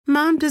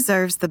Mom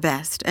deserves the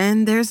best,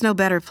 and there's no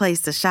better place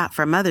to shop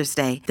for Mother's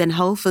Day than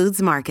Whole Foods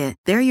Market.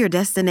 They're your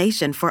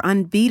destination for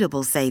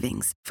unbeatable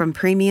savings, from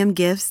premium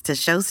gifts to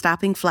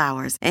show-stopping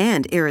flowers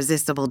and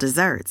irresistible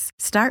desserts.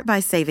 Start by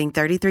saving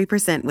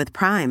 33% with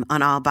Prime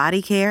on all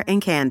body care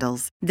and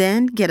candles.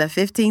 Then get a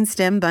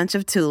 15-stem bunch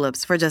of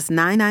tulips for just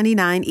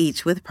 $9.99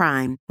 each with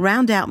Prime.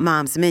 Round out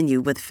Mom's menu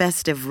with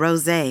festive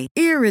rosé,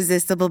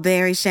 irresistible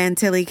berry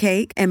chantilly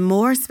cake, and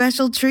more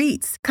special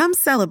treats. Come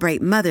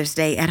celebrate Mother's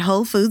Day at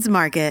Whole Foods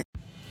Market.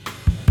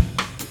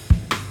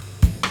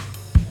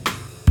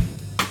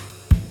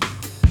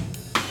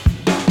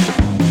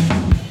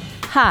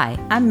 Hi,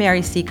 I'm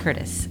Mary C.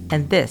 Curtis,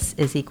 and this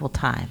is Equal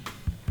Time.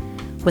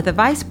 With a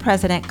Vice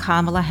President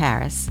Kamala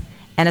Harris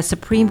and a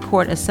Supreme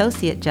Court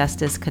Associate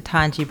Justice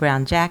Ketanji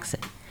Brown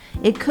Jackson,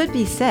 it could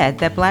be said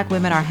that Black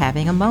women are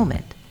having a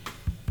moment,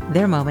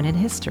 their moment in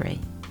history.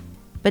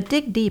 But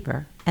dig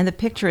deeper, and the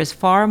picture is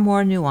far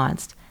more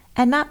nuanced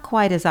and not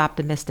quite as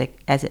optimistic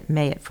as it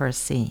may at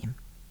first seem.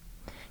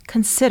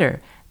 Consider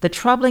the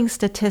troubling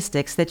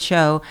statistics that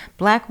show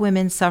Black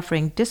women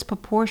suffering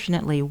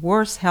disproportionately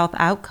worse health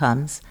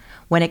outcomes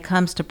when it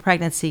comes to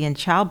pregnancy and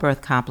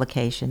childbirth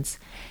complications,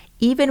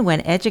 even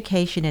when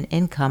education and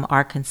income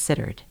are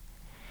considered.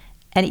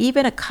 And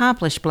even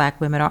accomplished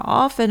Black women are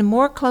often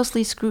more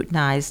closely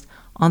scrutinized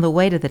on the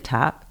way to the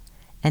top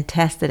and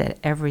tested at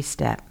every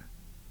step.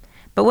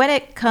 But when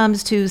it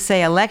comes to,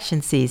 say,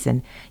 election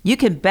season, you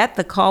can bet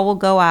the call will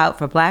go out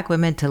for Black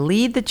women to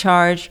lead the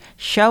charge,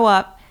 show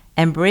up,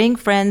 and bring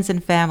friends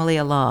and family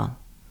along.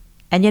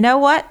 And you know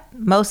what?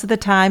 Most of the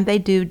time they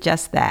do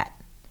just that.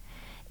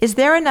 Is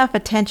there enough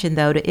attention,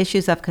 though, to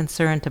issues of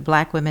concern to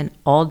Black women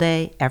all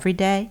day, every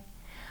day?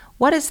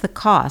 What is the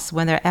cost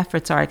when their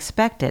efforts are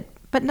expected,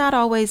 but not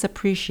always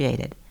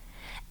appreciated?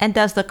 And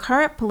does the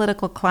current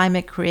political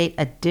climate create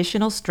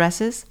additional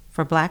stresses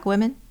for Black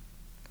women?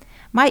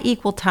 My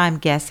Equal Time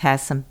guest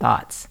has some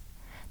thoughts.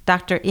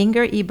 Dr.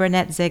 Inger E.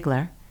 Burnett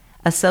Ziegler,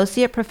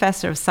 Associate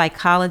Professor of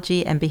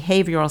Psychology and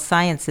Behavioral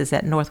Sciences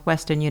at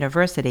Northwestern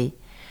University,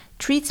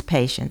 treats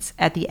patients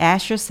at the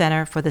Asher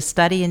Center for the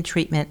Study and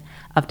Treatment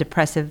of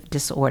Depressive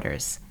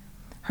Disorders.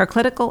 Her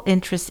clinical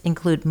interests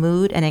include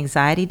mood and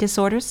anxiety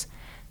disorders,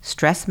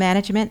 stress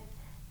management,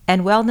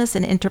 and wellness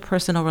and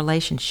interpersonal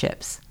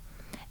relationships.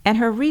 And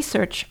her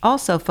research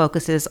also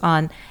focuses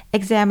on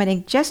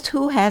examining just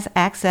who has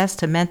access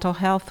to mental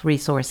health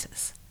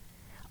resources.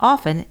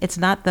 Often, it's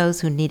not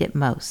those who need it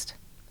most.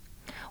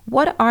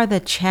 What are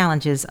the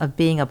challenges of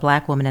being a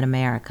Black woman in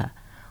America?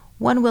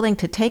 One willing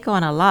to take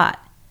on a lot,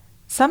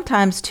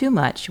 sometimes too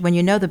much, when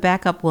you know the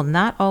backup will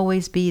not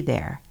always be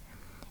there.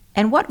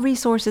 And what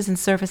resources and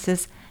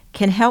services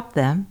can help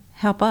them,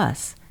 help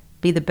us,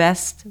 be the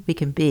best we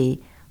can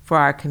be for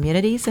our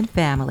communities and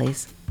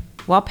families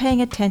while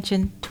paying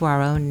attention to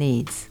our own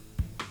needs.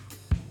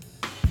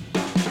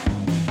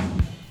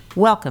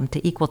 Welcome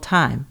to Equal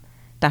Time,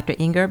 Dr.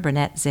 Inger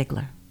Burnett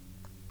Ziegler.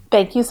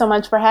 Thank you so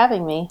much for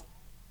having me.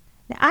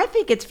 Now, I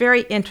think it's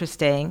very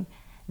interesting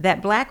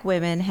that Black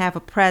women have a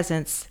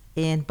presence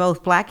in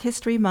both Black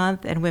History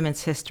Month and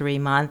Women's History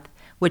Month,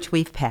 which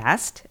we've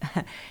passed.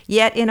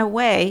 Yet, in a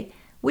way,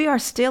 we are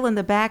still in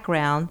the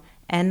background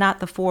and not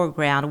the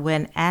foreground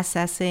when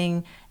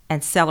assessing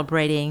and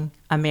celebrating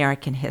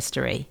American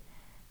history.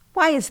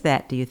 Why is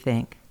that, do you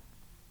think?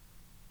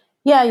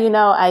 Yeah,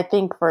 I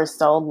think for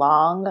so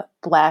long,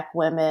 Black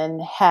women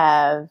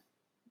have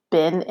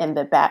been in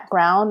the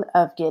background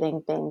of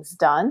getting things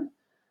done.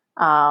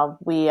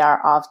 We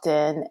are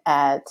often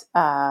at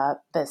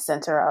the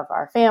center of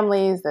our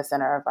families, the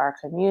center of our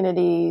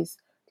communities,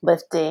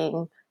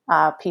 lifting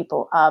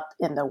people up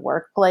in the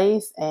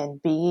workplace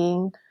and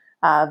being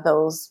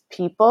those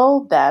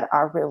people that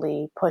are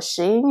really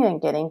pushing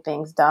and getting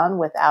things done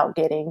without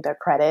getting the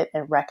credit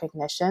and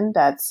recognition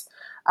that's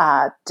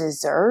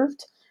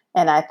deserved.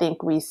 And I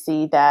think we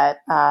see that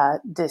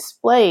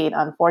displayed,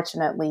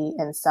 unfortunately,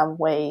 in some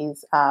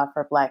ways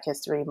for Black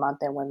History Month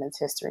and Women's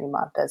History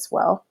Month as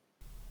well.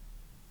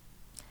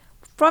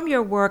 From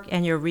your work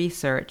and your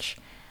research,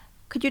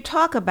 could you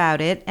talk about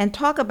it and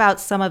talk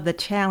about some of the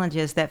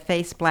challenges that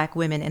face Black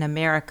women in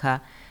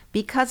America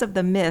because of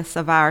the myths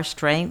of our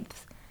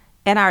strength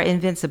and our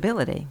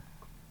invincibility?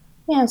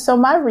 Yeah, so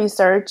my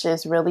research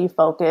is really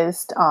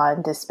focused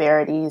on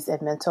disparities in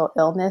mental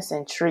illness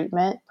and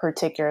treatment,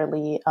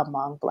 particularly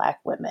among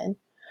Black women.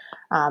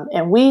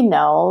 And we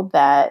know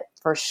that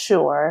for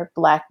sure,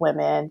 Black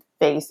women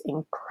face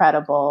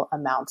incredible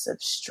amounts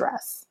of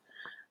stress.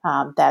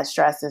 That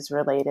stress is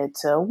related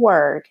to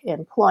work,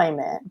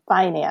 employment,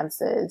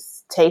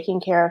 finances,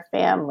 taking care of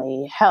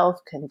family,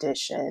 health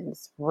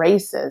conditions,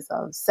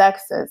 racism,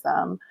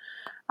 sexism,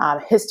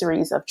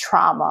 histories of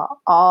trauma,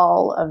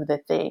 all of the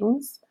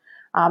things.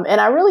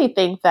 And I really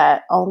think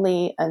that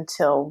only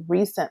until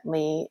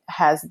recently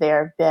has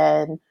there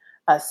been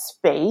a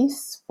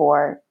space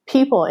for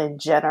people in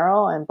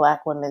general and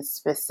Black women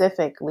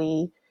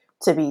specifically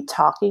to be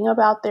talking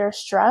about their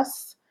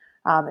stress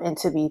and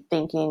to be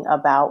thinking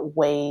about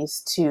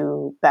ways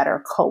to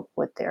better cope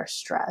with their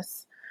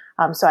stress.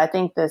 So I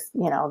think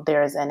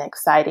there's an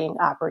exciting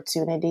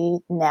opportunity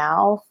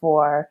now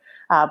for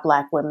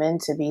Black women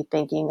to be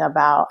thinking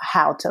about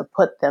how to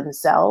put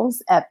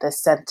themselves at the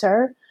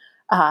center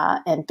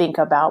and think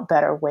about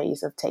better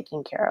ways of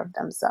taking care of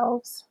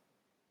themselves.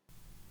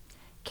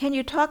 Can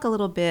you talk a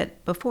little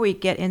bit, before we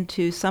get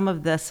into some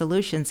of the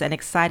solutions and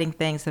exciting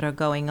things that are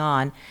going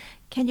on,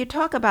 can you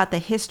talk about the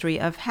history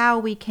of how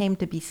we came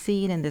to be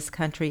seen in this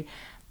country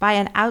by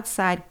an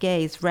outside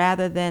gaze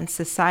rather than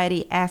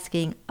society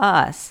asking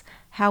us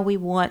how we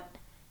want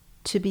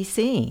to be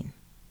seen?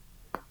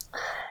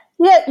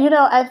 Yeah,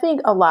 I think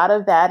a lot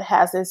of that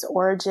has its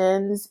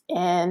origins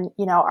in,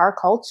 our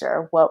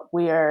culture, what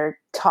we are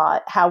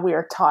taught, how we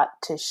are taught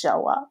to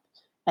show up.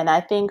 And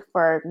I think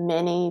for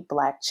many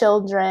Black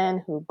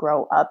children who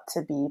grow up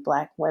to be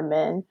Black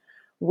women,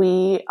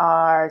 we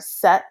are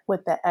set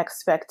with the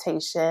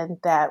expectation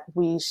that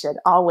we should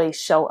always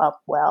show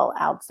up well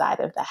outside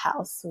of the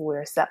house.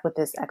 We're set with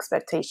this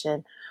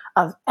expectation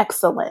of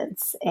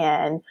excellence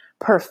and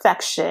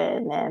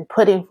perfection and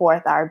putting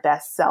forth our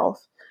best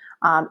self.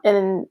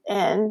 And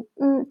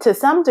to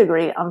some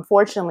degree,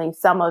 unfortunately,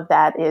 some of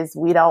that is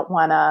we don't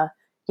want to,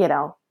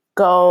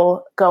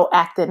 go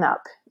acting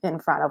up in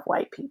front of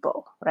white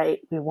people, right?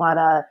 We want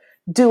to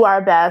do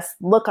our best,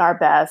 look our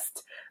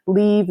best,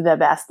 leave the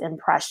best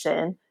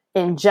impression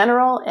in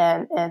general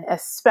and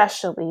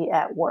especially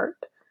at work.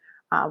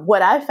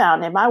 What I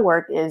found in my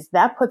work is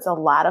that puts a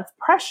lot of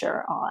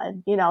pressure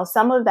on.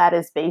 Some of that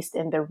is based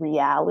in the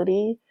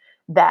reality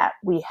that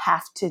we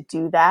have to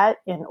do that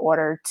in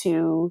order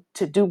to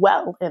do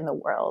well in the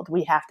world.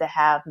 We have to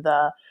have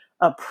the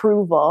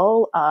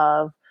approval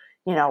of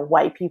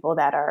white people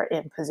that are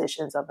in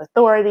positions of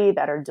authority,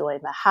 that are doing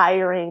the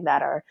hiring,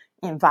 that are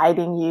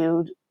inviting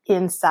you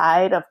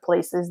inside of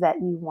places that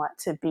you want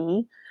to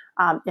be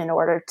in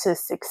order to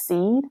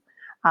succeed.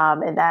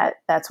 And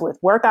that's with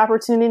work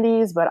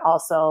opportunities, but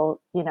also,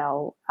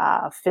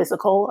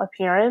 physical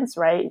appearance,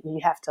 right? You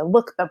have to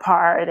look the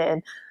part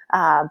and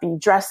be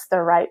dressed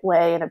the right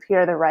way and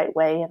appear the right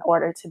way in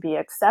order to be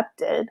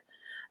accepted.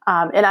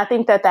 And I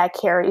think that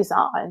carries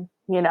on,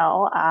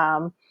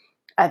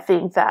 I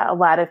think that a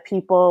lot of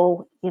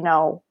people,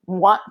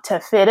 want to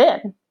fit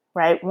in,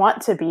 right?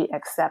 Want to be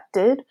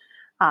accepted.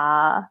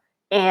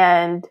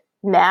 And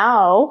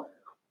now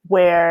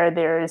where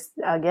there's,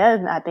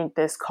 again, I think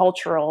this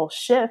cultural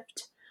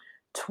shift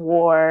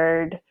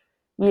toward,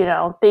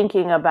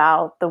 thinking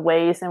about the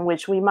ways in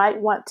which we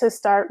might want to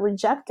start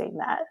rejecting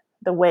that,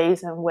 the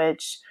ways in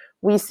which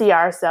we see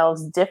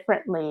ourselves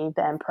differently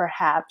than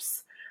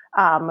perhaps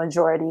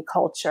majority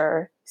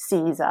culture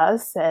sees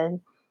us,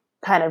 and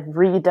kind of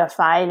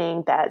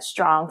redefining that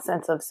strong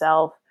sense of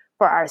self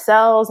for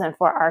ourselves and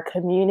for our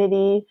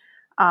community,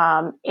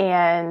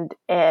 and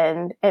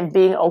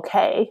being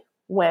okay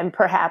when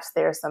perhaps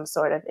there's some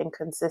sort of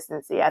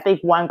inconsistency. I think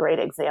one great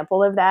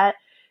example of that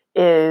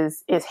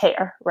is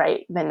hair,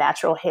 right? The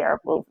natural hair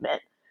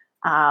movement,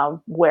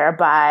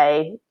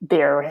 whereby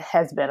there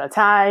has been a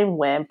time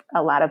when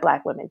a lot of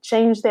Black women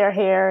changed their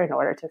hair in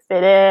order to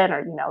fit in,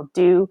 or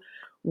do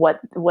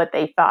what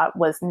they thought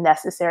was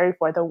necessary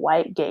for the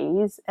white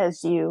gaze,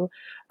 as you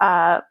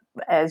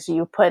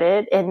put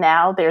it. And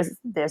now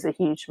there's a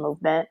huge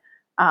movement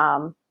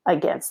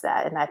against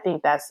that. And I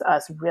think that's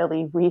us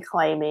really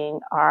reclaiming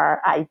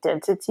our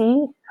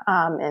identity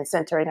and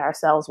centering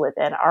ourselves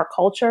within our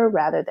culture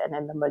rather than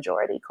in the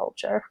majority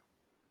culture.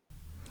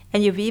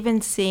 And you've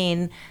even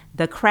seen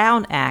the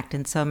Crown Act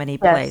in so many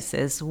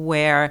places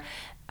where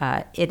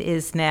it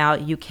is now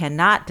you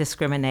cannot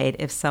discriminate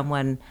if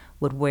someone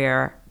would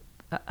wear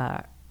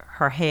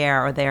her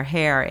hair or their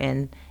hair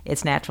in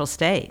its natural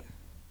state.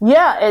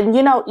 Yeah. And,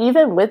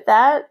 even with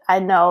that, I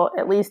know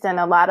at least in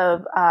a lot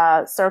of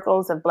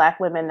circles of Black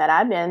women that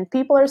I'm in,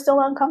 people are still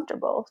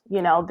uncomfortable.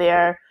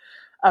 They're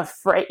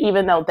afraid,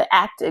 even though the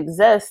act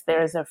exists,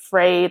 there's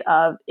afraid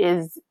of,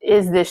 is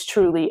this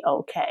truly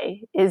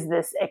okay? Is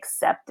this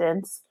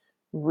acceptance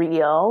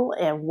real?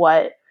 And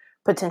what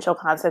potential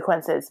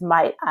consequences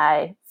might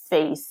I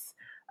face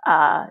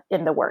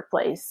in the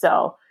workplace?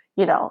 So,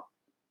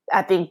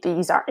 I think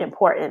these are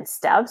important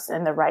steps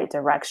in the right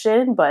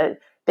direction, but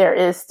there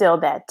is still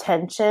that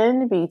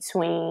tension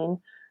between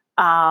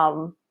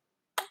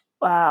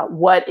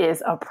what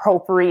is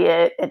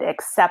appropriate and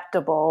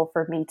acceptable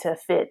for me to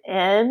fit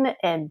in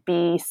and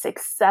be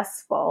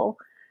successful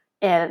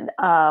in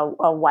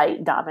a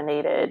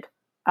white-dominated,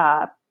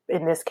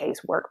 in this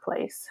case,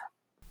 workplace.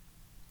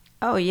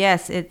 Oh,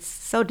 yes. It's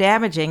so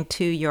damaging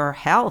to your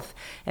health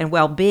and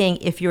well-being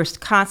if you're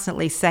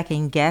constantly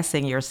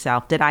second-guessing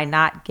yourself. Did I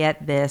not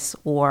get this?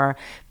 Or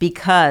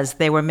because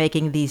they were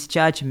making these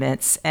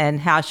judgments,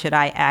 and how should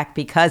I act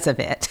because of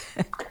it?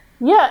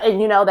 Yeah. And,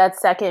 that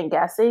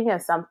second-guessing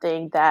is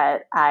something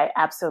that I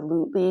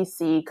absolutely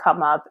see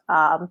come up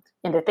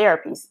in the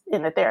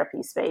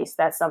therapy space.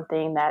 That's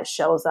something that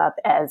shows up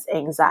as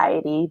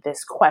anxiety,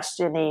 this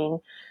questioning,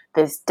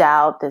 this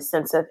doubt, this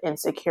sense of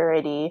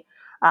insecurity.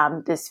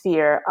 This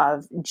fear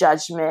of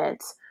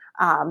judgment,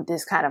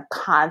 this kind of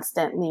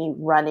constantly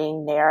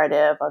running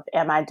narrative of,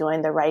 am I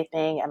doing the right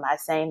thing? Am I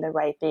saying the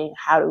right thing?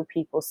 How do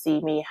people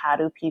see me? How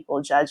do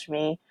people judge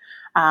me?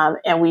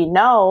 And we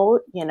know,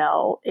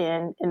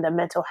 in the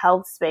mental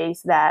health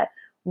space that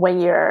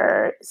when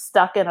you're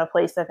stuck in a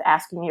place of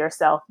asking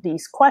yourself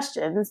these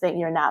questions, that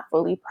you're not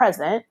fully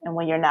present. And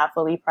when you're not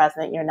fully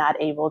present, you're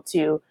not able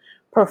to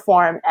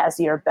perform as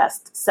your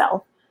best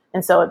self.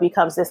 And so it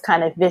becomes this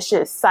kind of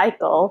vicious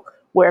cycle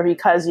where,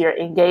 because you're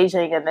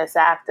engaging in this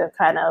act of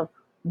kind of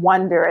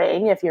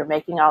wondering if you're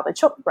making all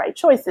the right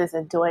choices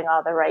and doing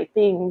all the right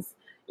things,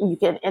 you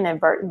can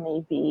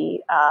inadvertently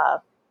be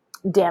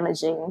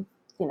damaging,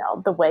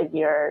 the way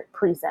you're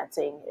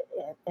presenting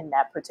in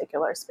that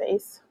particular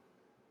space.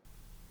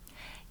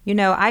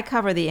 I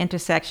cover the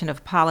intersection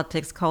of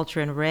politics,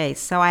 culture, and race,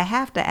 so I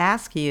have to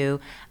ask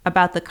you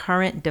about the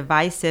current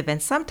divisive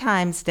and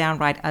sometimes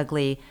downright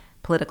ugly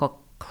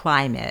political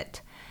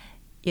climate.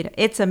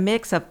 It's a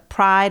mix of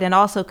pride and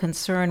also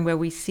concern, where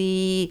we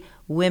see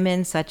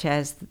women such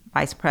as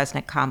Vice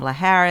President Kamala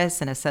Harris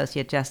and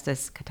Associate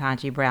Justice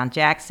Ketanji Brown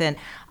Jackson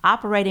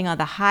operating on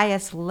the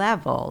highest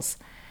levels,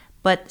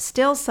 but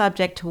still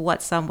subject to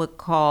what some would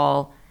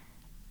call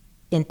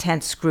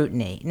intense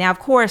scrutiny. Now, of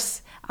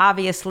course,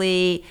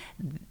 obviously,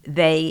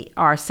 they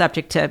are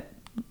subject to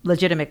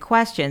legitimate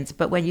questions,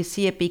 but when you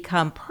see it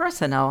become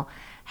personal,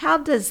 how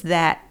does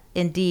that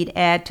indeed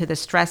add to the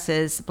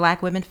stresses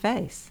Black women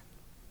face?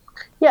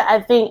 Yeah, I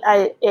think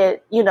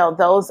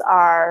those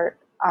are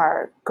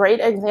great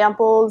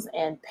examples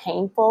and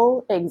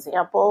painful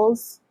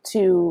examples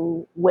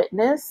to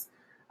witness.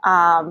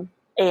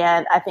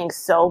 And I think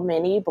so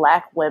many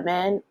Black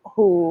women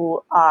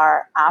who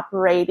are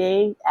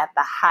operating at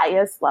the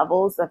highest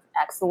levels of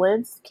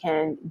excellence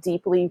can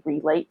deeply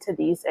relate to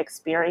these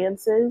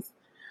experiences.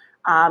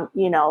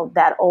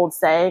 That old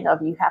saying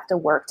of, you have to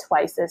work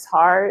twice as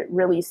hard,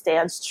 really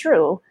stands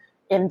true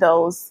in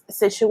those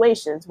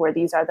situations where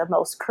these are the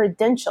most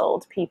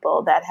credentialed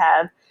people that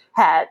have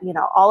had,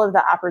 all of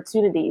the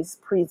opportunities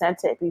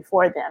presented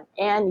before them.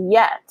 And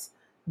yet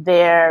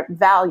their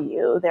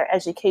value, their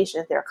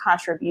education, their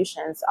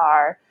contributions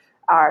are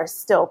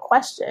still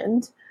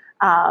questioned.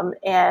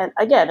 And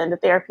again, in the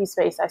therapy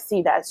space, I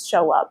see that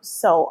show up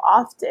so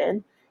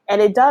often.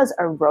 And it does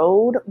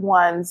erode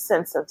one's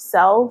sense of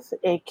self.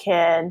 It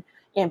can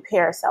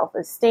impair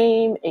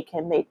self-esteem. It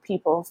can make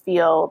people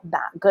feel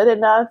not good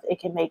enough. It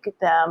can make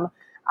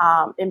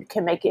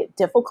it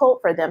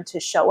difficult for them to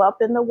show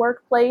up in the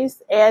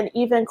workplace and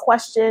even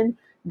question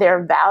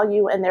their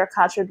value and their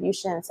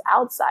contributions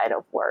outside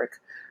of work.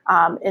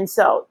 And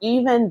so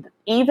even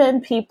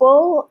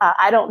people,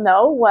 I don't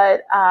know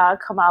what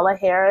Kamala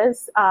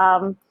Harris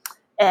and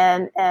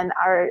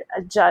our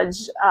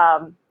judge,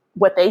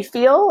 what they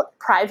feel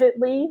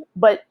privately,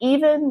 but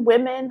even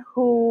women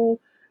who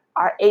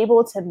are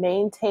able to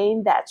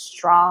maintain that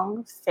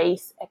strong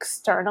face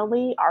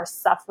externally are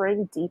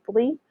suffering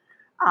deeply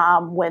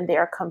when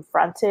they're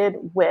confronted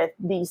with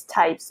these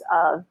types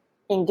of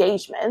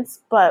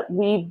engagements. But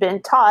we've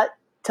been taught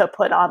to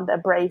put on the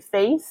brave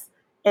face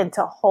and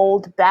to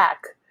hold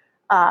back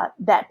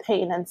that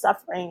pain and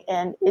suffering.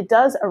 And it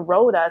does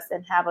erode us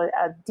and have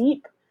a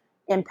deep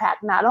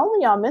impact, not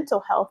only on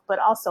mental health, but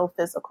also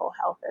physical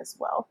health as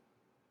well.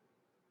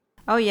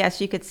 Oh, yes,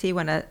 you could see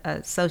when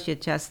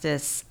Associate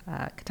Justice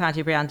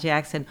Ketanji Brown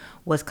Jackson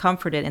was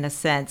comforted in a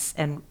sense,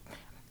 and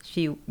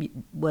she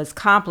was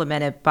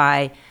complimented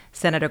by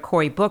Senator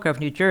Cory Booker of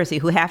New Jersey,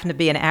 who happened to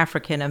be an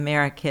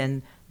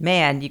African-American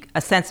man,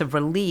 a sense of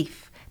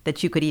relief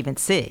that you could even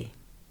see.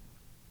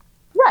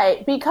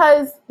 Right,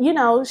 because,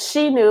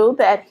 she knew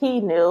that he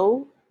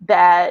knew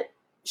that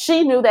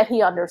she knew that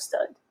he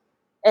understood.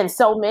 And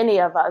so many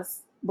of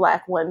us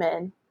Black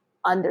women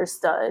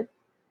understood.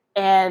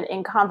 And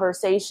in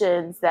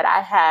conversations that I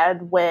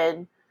had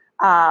when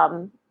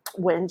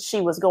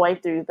she was going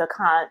through the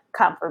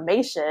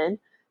confirmation,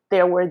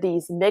 there were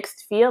these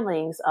mixed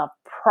feelings of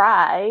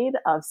pride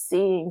of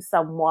seeing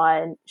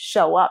someone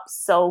show up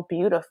so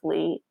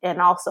beautifully,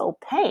 and also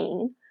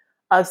pain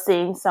of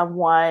seeing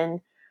someone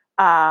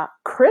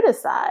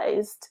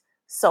criticized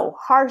so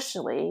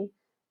harshly,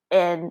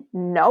 and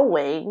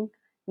knowing,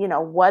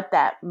 what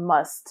that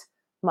must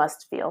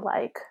feel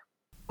like.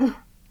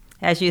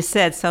 As you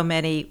said, so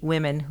many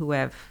women who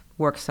have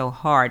worked so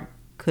hard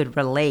could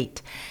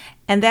relate.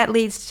 And that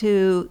leads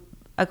to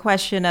a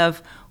question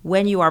of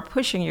when you are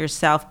pushing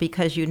yourself,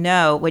 because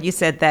when you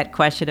said that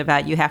question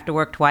about you have to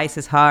work twice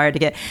as hard to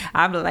get,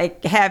 I'm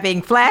like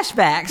having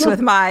flashbacks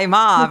with my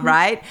mom,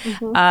 right?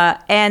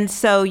 Mm-hmm. And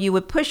so you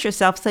would push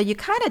yourself. So you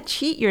kind of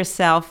cheat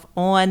yourself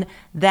on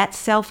that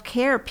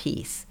self-care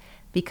piece,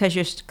 because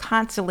you're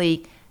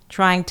constantly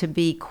trying to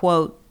be,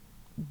 quote,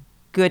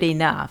 good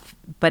enough.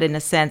 But in a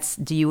sense,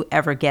 do you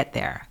ever get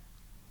there?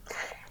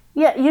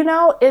 Yeah,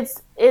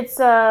 it's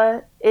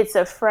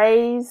a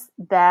phrase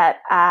that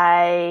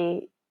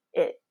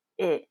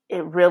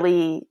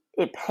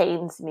it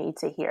pains me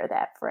to hear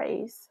that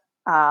phrase.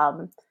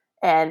 And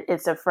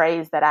it's a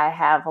phrase that I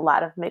have a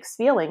lot of mixed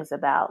feelings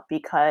about,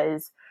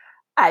 because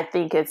I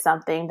think it's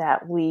something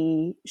that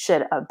we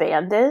should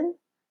abandon.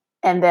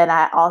 And then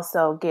I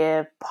also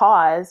give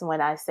pause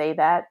when I say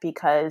that,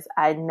 because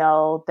I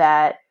know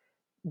that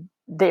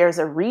there's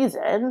a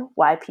reason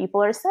why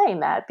people are saying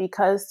that,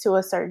 because to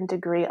a certain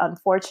degree,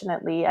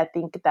 unfortunately, I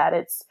think that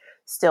it's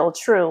still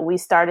true. We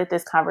started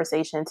this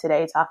conversation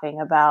today talking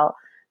about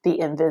the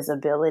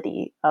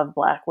invisibility of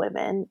Black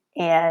women.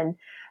 And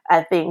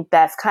I think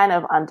that's kind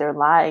of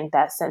underlying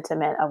that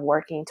sentiment of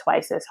working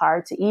twice as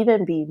hard to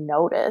even be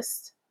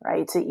noticed,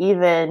 right? To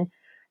even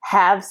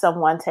have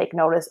someone take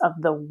notice of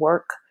the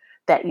work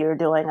that you're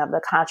doing, of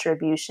the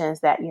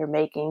contributions that you're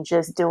making,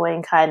 just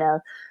doing kind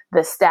of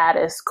the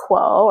status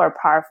quo or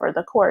par for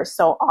the course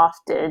so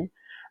often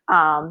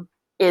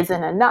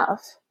isn't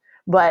enough.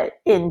 But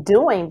in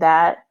doing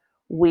that,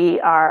 we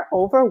are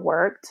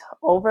overworked,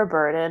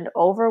 overburdened,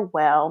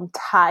 overwhelmed,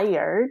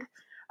 tired,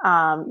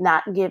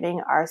 not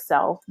giving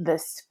ourselves the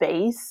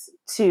space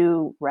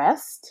to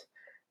rest,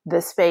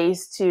 the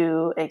space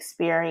to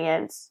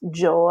experience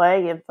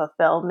joy and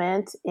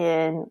fulfillment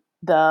in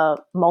the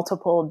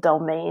multiple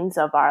domains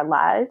of our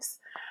lives.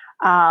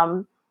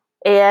 Um,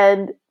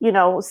 and,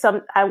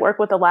 I work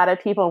with a lot of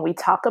people and we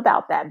talk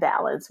about that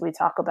balance. We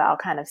talk about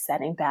kind of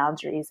setting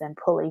boundaries and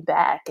pulling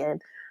back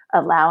and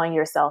allowing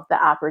yourself the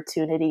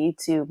opportunity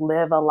to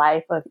live a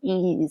life of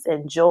ease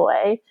and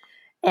joy.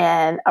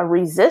 And a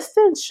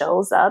resistance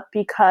shows up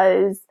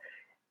because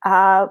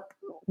uh,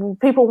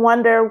 people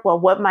wonder, well,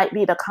 what might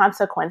be the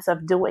consequence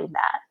of doing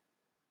that?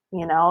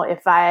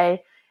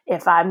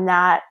 If I'm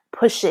not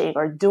pushing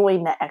or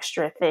doing the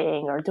extra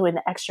thing or doing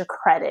the extra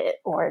credit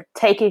or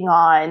taking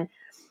on,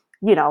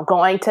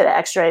 going to the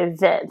extra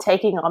event,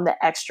 taking on the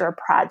extra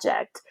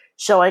project,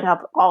 showing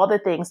up all the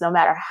things, no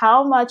matter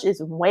how much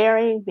is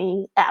wearing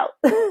me out,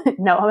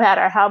 no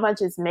matter how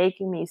much is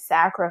making me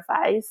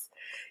sacrifice,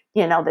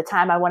 the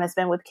time I want to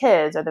spend with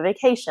kids or the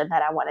vacation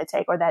that I want to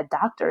take or that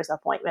doctor's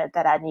appointment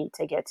that I need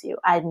to get to.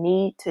 I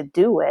need to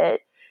do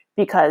it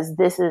because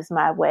this is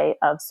my way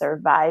of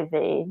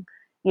surviving,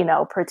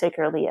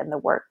 particularly in the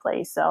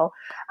workplace. So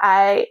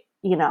I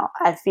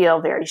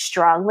feel very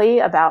strongly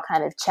about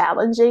kind of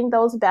challenging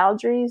those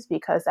boundaries,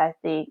 because I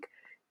think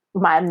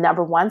my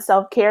number one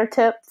self-care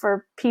tip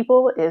for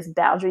people is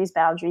boundaries,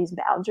 boundaries,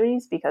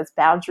 boundaries, because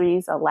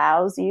boundaries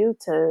allows you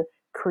to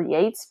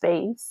create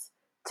space,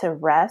 to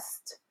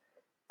rest,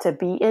 to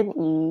be in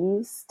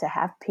ease, to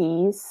have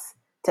peace,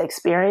 to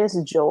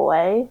experience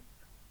joy,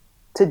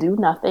 to do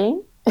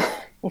nothing.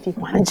 If you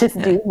want to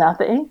just do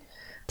nothing,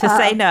 To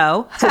say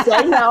no. to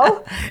say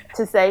no,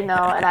 to say no.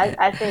 And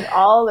I think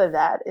all of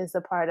that is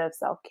a part of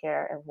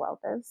self-care and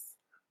wellness.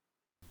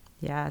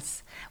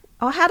 Yes.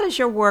 Well, how does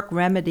your work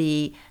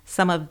remedy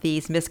some of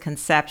these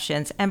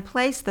misconceptions and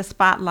place the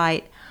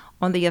spotlight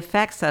on the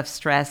effects of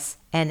stress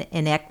and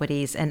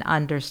inequities in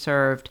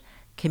underserved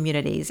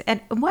communities?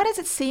 And why does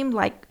it seem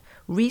like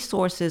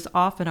resources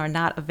often are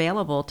not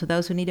available to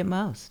those who need it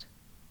most?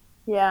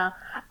 Yeah.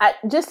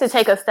 Just to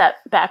take a step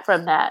back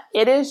from that,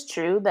 it is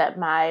true that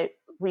my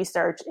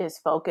research is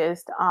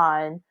focused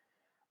on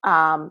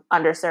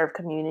underserved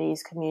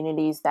communities,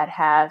 communities that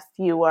have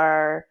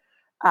fewer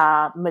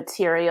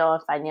material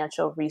and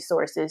financial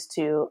resources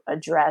to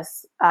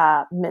address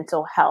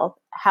mental health.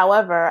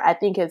 However, I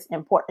think it's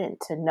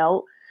important to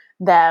note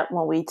that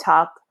when we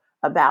talk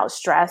about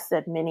stress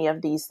and many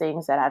of these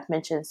things that I've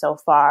mentioned so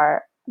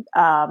far,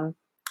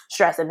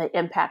 stress and the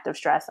impact of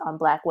stress on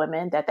Black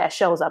women, that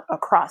shows up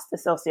across the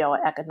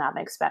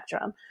socioeconomic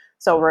spectrum.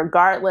 So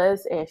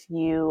regardless if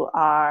you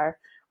are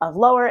of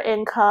lower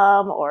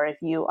income or if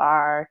you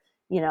are,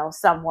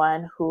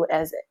 someone who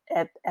is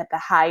at the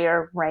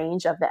higher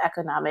range of the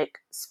economic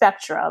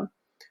spectrum,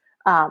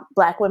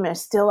 Black women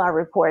still are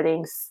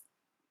reporting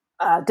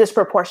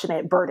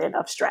disproportionate burden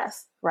of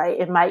stress, right?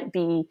 It might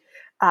be,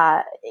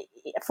 uh,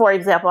 for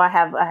example, I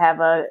have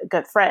a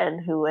good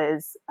friend who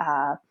is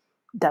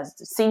does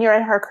senior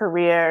in her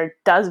career,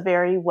 does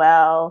very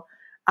well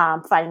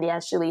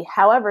financially.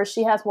 However,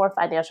 she has more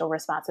financial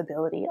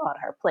responsibility on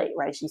her plate,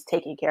 right? She's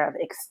taking care of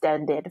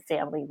extended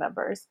family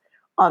members.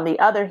 On the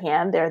other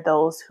hand, there are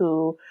those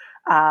who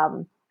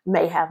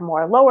may have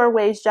more lower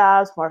wage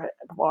jobs,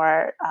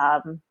 more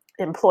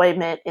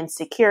employment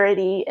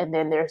insecurity, and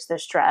then there's the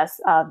stress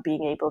of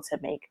being able to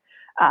make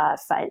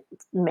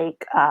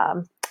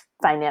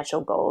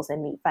financial goals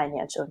and meet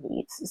financial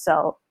needs.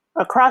 So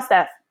across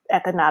that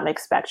economic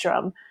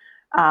spectrum,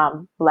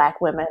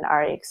 Black women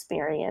are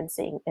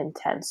experiencing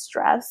intense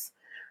stress.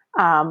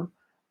 Um,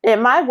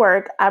 in my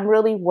work, I'm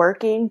really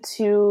working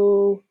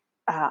to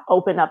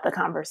open up the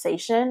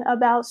conversation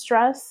about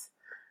stress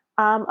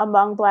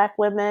among Black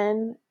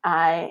women.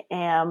 I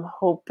am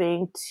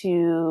hoping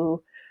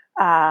to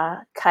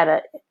kind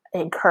of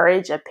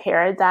encourage a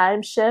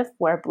paradigm shift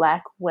where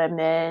Black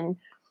women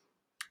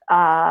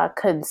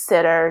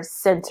consider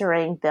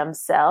centering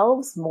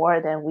themselves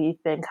more than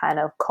we've been kind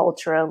of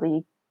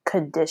culturally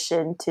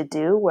conditioned to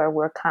do, where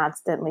we're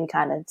constantly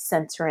kind of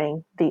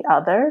centering the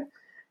other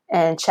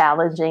and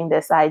challenging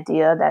this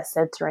idea that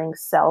centering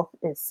self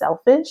is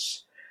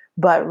selfish.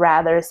 but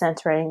rather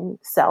centering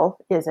self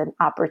is an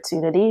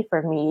opportunity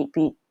for me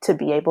to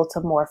be able to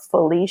more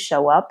fully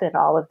show up in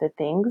all of the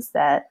things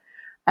that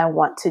I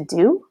want to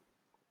do.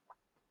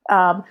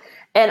 Um,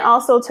 and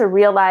also to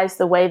realize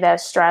the way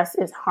that stress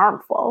is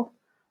harmful.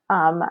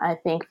 I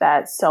think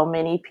that so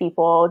many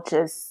people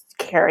just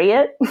carry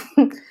it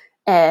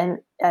and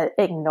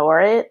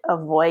ignore it,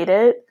 avoid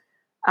it,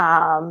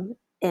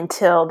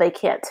 until they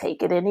can't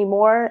take it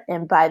anymore.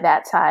 And by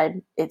that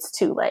time, it's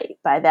too late.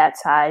 By that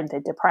time, the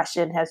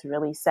depression has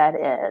really set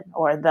in,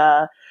 or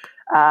the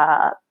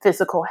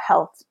physical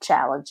health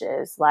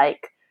challenges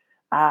like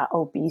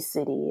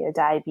obesity or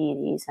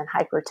diabetes and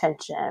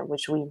hypertension,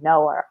 which we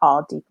know are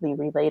all deeply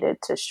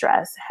related to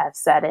stress, have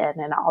set in,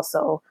 and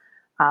also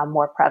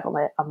more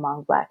prevalent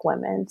among Black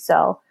women.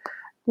 So,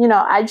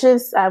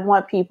 I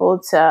want people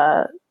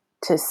to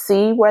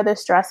see where the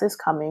stress is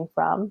coming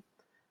from,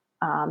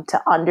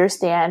 to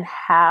understand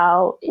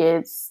how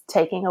it's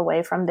taking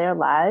away from their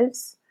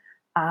lives,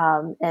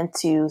 and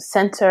to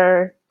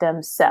center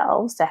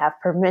themselves, to have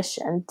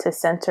permission to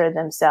center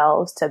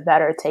themselves, to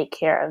better take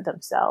care of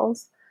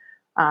themselves.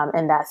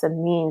 And that's a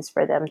means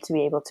for them to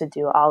be able to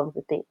do all of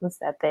the things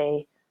that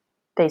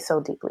they so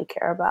deeply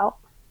care about.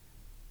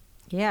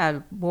 Yeah,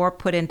 more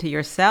put into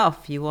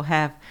yourself, you will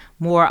have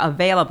more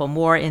available,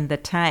 more in the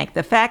tank.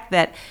 The fact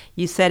that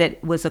you said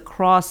it was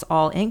across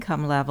all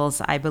income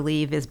levels, I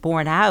believe, is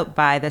borne out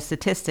by the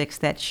statistics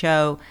that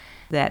show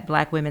that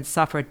Black women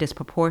suffer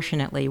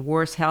disproportionately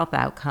worse health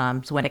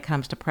outcomes when it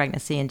comes to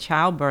pregnancy and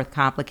childbirth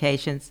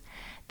complications.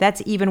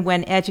 That's even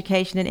when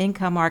education and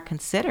income are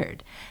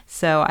considered.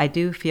 So I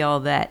do feel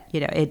that,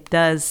 it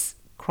does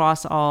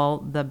cross all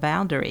the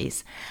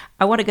boundaries.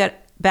 I want to get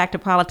back to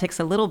politics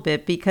a little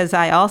bit, because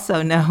I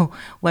also know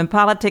when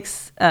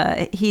politics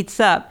heats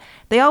up,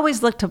 they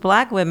always look to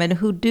Black women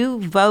who do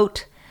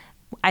vote,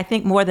 I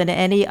think, more than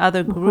any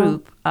other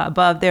group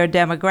above their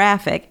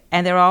demographic.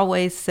 And they're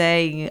always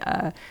saying,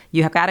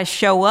 you have got to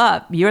show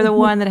up. You're the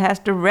one that has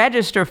to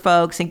register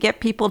folks and get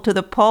people to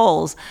the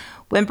polls,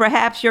 when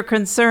perhaps your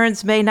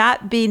concerns may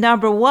not be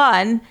number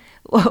one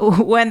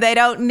when they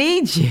don't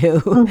need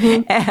you.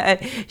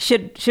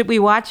 Should we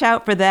watch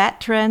out for that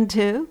trend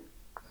too?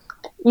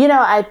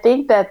 I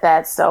think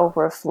that so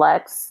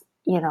reflects,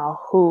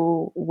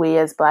 who we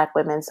as Black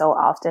women so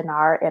often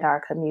are in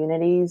our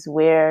communities.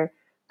 We're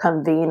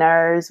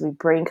conveners, we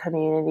bring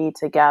community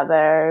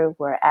together,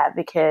 we're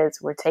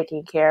advocates, we're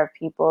taking care of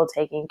people,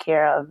 taking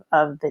care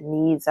of the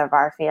needs of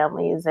our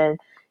families. And,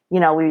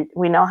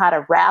 we know how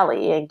to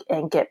rally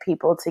and get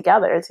people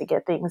together to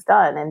get things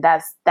done. And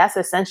that's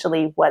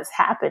essentially what's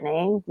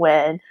happening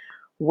when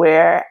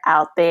we're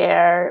out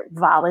there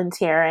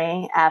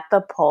volunteering at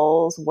the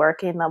polls,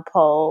 working the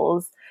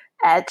polls,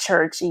 at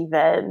church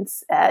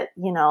events, at,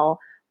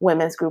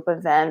 women's group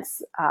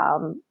events,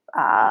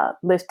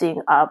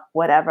 lifting up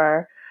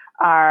whatever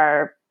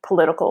our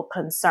political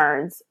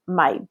concerns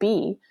might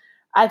be.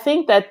 I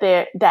think that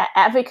that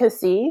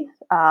advocacy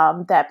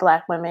that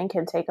Black women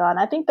can take on,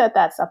 I think that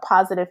that's a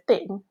positive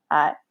thing.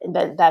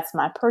 That's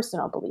my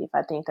personal belief.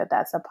 I think that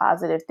that's a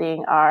positive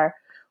thing.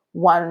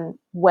 One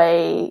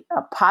way,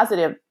 a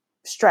positive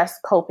stress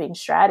coping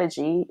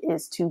strategy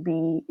is to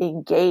be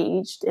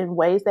engaged in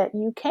ways that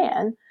you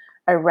can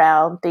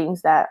around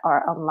things that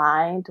are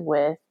aligned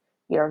with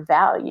your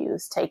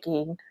values,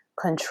 taking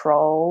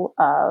control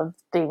of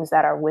things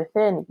that are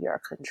within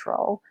your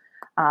control.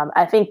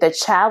 I think the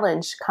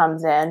challenge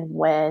comes in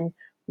when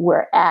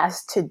we're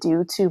asked to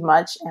do too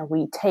much and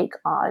we take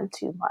on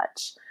too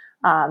much.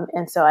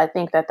 And so I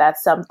think that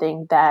that's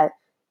something that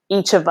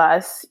each of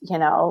us,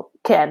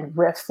 can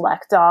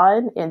reflect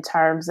on in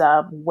terms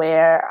of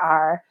where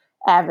our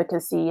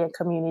advocacy and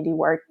community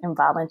work and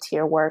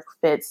volunteer work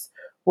fits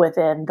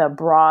within the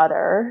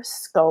broader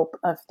scope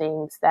of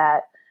things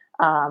that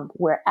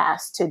we're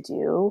asked to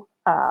do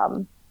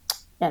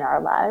in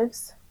our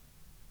lives.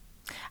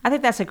 I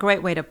think that's a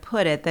great way to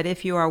put it, that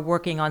if you are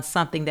working on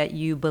something that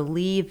you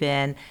believe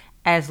in,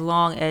 as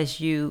long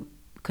as you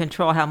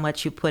control how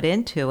much you put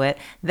into it,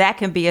 that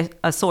can be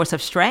a source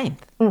of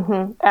strength.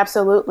 Mm-hmm.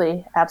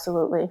 Absolutely.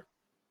 Absolutely.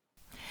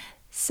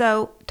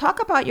 So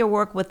talk about your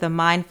work with the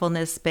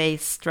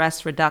mindfulness-based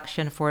stress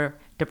reduction for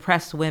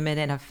depressed women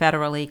in a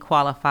federally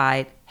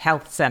qualified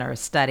health center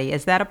study.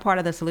 Is that a part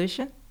of the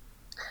solution?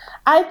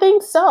 I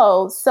think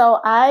so.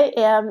 So I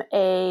am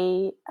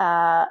a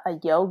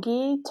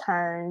yogi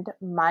turned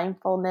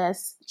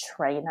mindfulness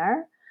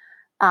trainer.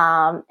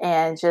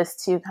 And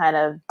just to kind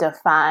of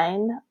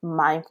define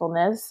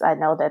mindfulness, I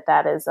know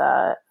that is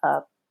a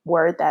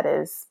word that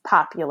is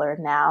popular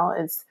now.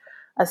 It's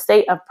a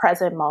state of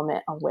present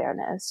moment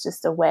awareness,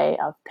 just a way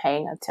of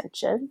paying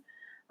attention.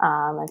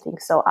 I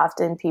think so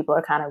often people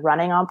are kind of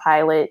running on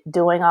pilot,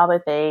 doing all the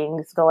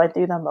things, going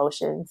through the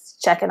motions,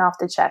 checking off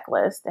the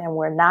checklist, and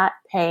we're not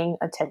paying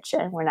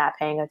attention. We're not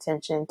paying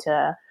attention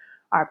to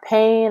our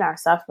pain, our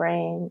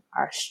suffering,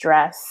 our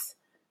stress,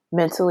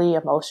 mentally,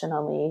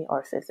 emotionally,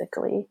 or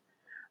physically.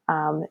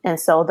 And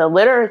so the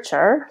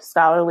literature,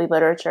 scholarly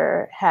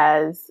literature,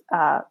 has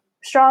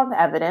strong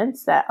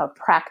evidence that a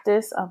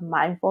practice of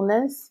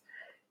mindfulness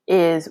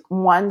is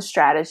one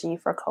strategy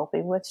for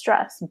coping with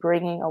stress,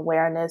 bringing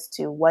awareness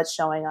to what's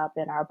showing up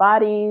in our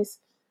bodies,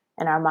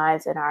 in our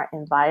minds, in our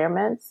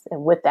environments.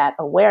 And with that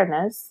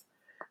awareness,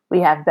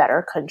 we have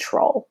better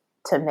control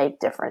to make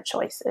different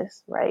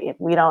choices, right? If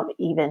we don't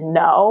even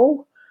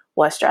know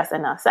what's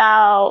stressing us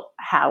out,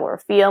 how we're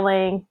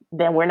feeling,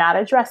 then we're not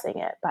addressing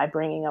it. By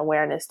bringing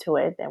awareness to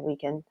it, then we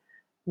can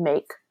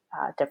make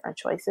different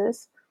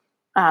choices.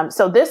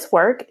 So this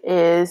work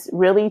is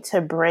really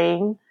to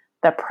bring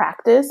the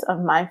practice of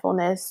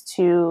mindfulness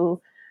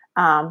to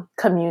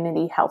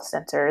community health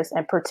centers,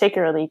 and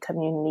particularly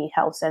community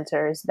health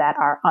centers that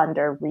are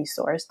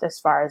under-resourced as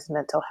far as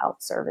mental health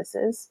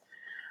services.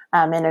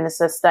 And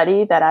it's a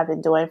study that I've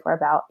been doing for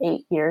about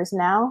 8 years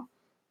now,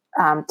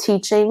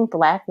 teaching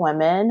Black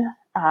women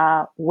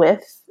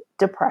with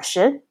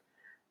depression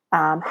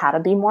how to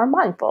be more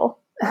mindful,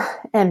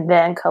 and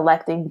then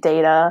collecting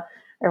data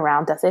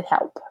around, does it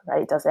help,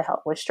 right? Does it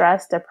help with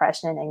stress,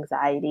 depression,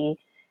 anxiety,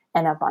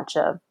 and a bunch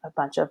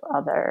of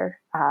other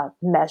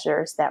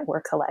measures that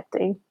we're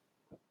collecting.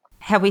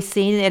 Have we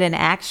seen it in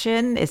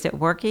action? Is it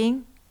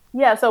working?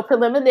 Yeah, so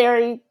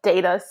preliminary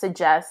data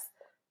suggests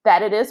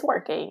that it is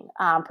working.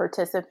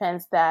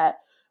 Participants that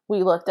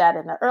we looked at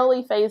in the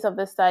early phase of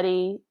the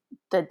study,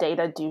 the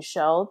data do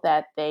show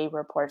that they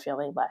report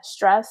feeling less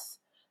stress,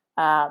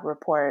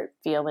 report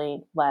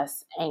feeling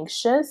less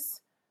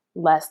anxious,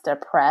 less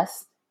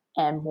depressed,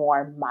 and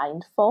more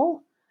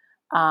mindful.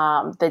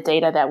 The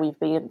data that we've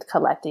been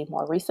collecting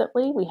more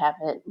recently, we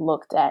haven't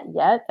looked at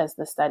yet, as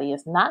the study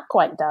is not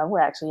quite done. We're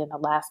actually in the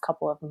last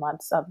couple of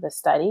months of the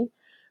study.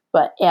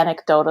 But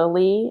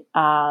anecdotally,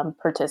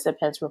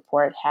 participants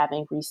report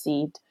having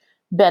received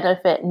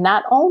benefit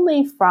not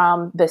only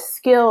from the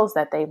skills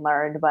that they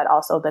learned, but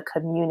also the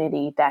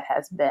community that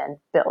has been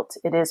built.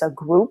 It is a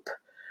group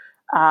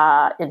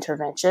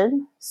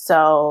intervention.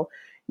 So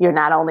you're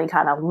not only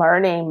kind of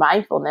learning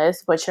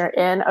mindfulness, but you're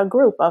in a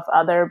group of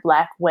other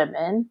Black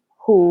women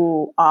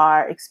who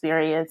are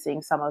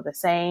experiencing some of the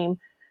same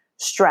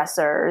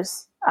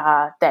stressors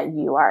that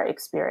you are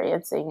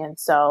experiencing. And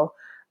so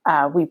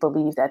we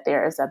believe that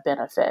there is a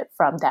benefit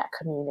from that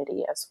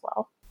community as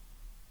well.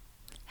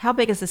 How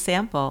big is the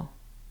sample?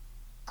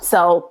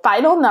 So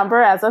final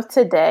number as of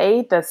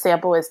today, the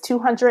sample is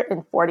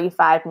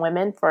 245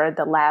 women for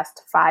the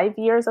last 5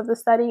 years of the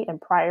study.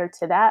 And prior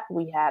to that,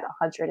 we had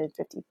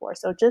 154.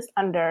 So just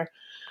under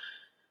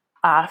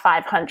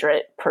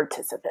 500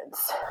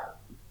 participants.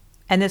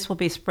 And this will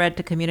be spread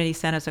to community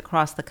centers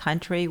across the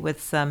country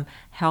with some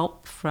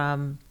help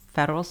from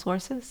federal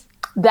sources?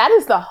 That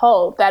is the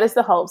hope. That is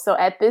the hope. So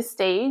at this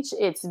stage,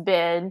 it's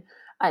been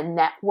a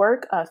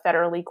network of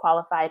federally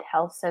qualified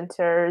health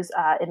centers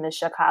in the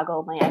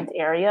Chicagoland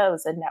area. It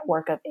was a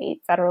network of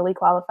 8 federally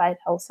qualified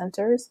health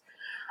centers.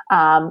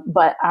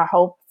 But our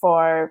hope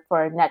for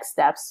next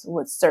steps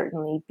would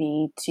certainly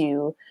be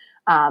to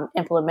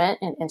implement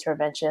an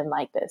intervention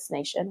like this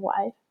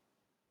nationwide.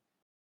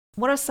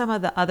 What are some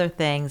of the other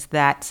things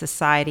that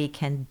society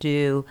can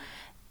do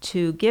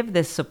to give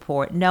this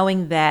support,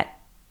 knowing that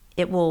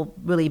it will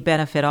really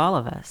benefit all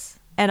of us?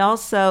 And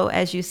also,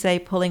 as you say,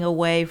 pulling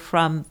away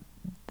from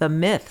the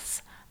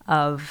myths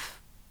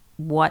of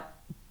what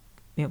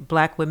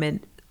Black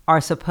women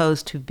are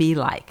supposed to be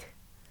like.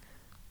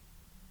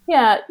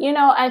 Yeah,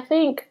 I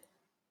think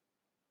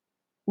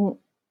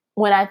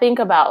when I think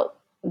about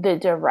the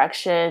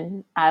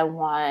direction I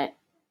want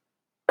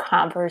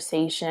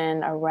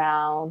conversation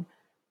around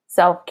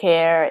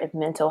self-care and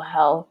mental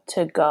health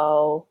to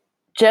go,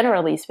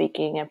 generally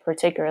speaking, and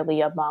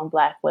particularly among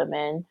Black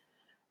women,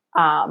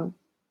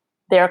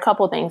 there are a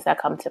couple things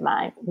that come to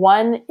mind.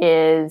 One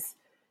is,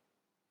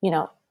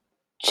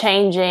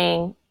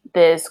 changing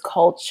this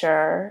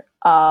culture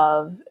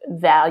of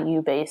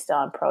value based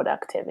on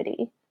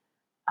productivity.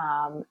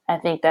 I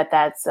think that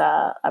that's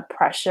a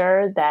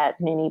pressure that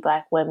many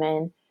Black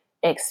women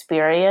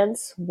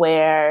experience,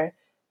 where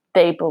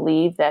they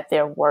believe that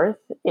their worth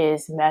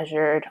is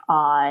measured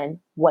on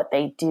what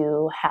they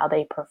do, how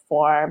they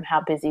perform,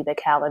 how busy the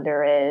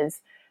calendar is,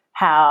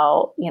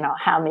 how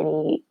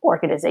many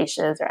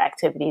organizations or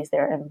activities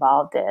they're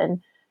involved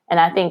in. And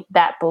I think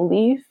that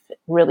belief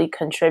really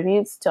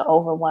contributes to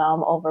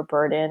overwhelm,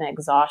 overburden,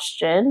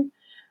 exhaustion,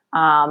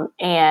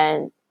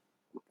 and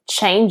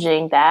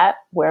changing that,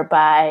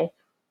 whereby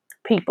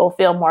people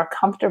feel more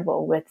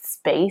comfortable with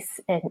space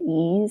and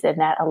ease, and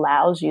that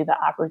allows you the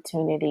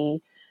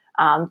opportunity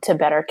to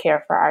better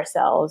care for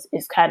ourselves,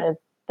 is kind of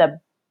the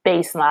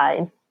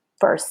baseline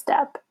first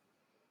step.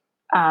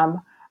 I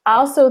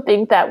also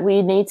think that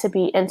we need to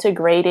be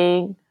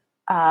integrating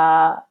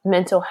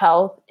mental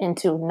health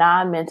into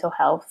non-mental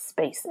health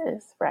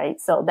spaces, right?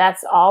 So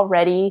that's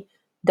already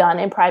done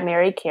in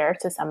primary care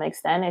to some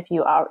extent. If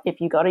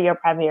you go to your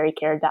primary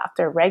care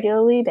doctor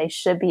regularly, they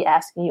should be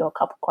asking you a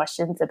couple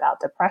questions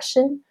about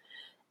depression.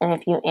 And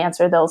if you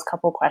answer those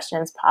couple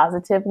questions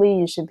positively,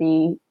 you should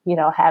be,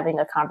 having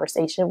a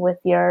conversation with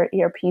your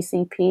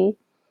PCP.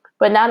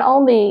 But not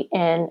only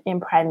in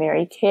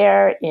primary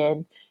care,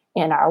 in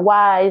our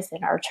Ys,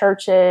 in our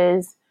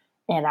churches,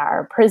 in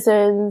our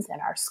prisons, in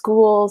our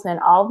schools, and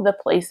all of the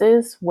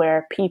places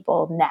where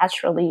people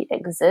naturally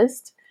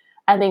exist.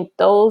 I think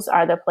those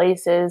are the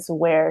places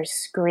where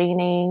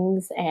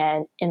screenings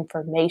and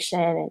information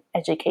and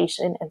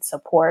education and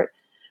support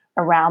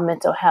around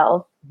mental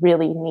health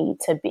really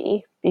need to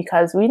be,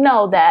 because we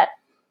know that,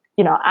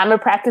 I'm a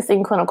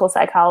practicing clinical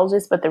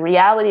psychologist, but the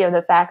reality of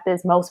the fact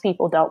is most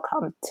people don't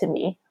come to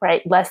me,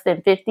 right? Less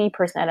than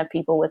 50% of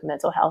people with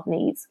mental health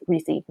needs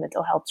receive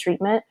mental health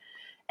treatment.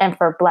 And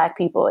for Black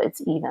people,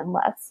 it's even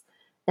less.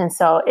 And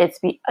so it's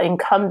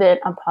incumbent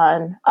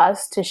upon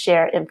us to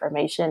share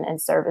information and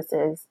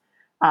services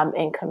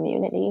in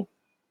community.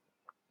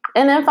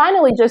 And then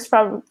finally, just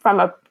from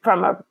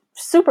a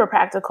super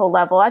practical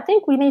level, I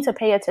think we need to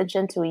pay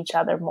attention to each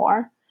other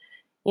more.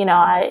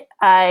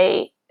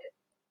 I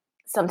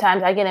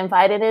sometimes I get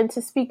invited in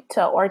to speak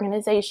to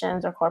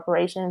organizations or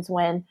corporations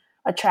when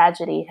a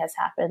tragedy has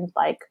happened,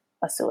 like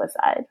a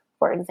suicide,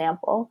 for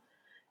example.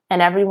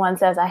 And everyone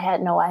says, I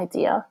had no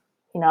idea.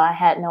 I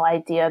had no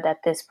idea that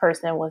this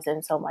person was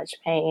in so much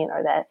pain,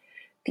 or that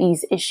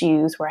these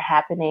issues were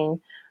happening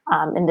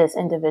in this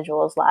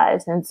individual's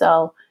lives. And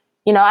so,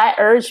 I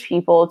urge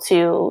people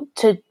to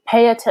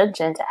pay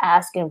attention, to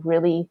ask and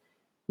really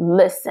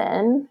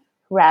listen,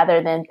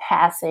 rather than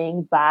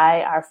passing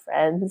by our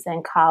friends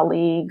and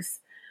colleagues,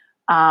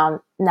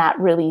 not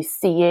really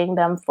seeing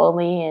them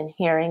fully and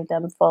hearing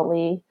them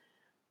fully.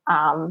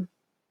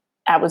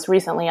 I was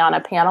recently on a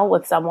panel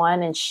with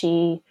someone, and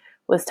she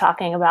was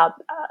talking about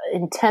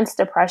intense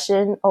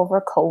depression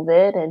over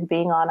COVID and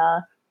being on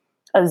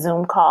a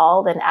Zoom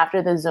call. And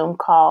after the Zoom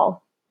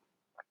call,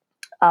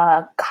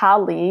 a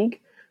colleague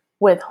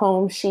with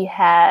whom she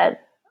had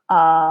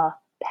a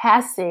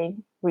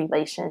passing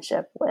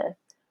relationship with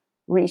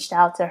reached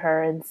out to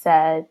her and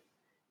said,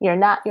 "You're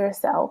not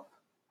yourself.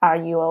 Are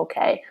you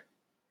okay?"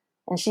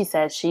 And she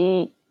said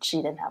she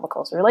didn't have a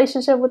close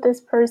relationship with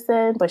this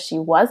person, but she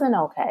wasn't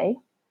okay.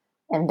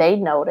 And they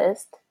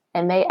noticed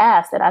and they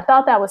asked. And I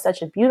thought that was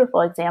such a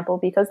beautiful example,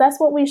 because that's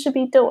what we should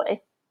be doing,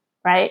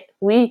 right?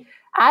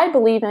 I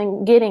believe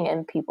in getting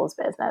in people's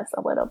business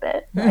a little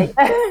bit, right?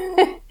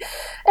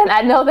 And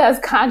I know that's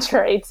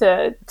contrary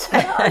to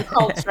our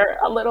culture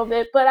a little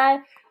bit,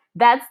 but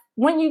that's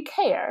when you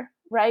care,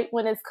 right?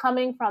 When it's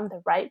coming from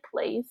the right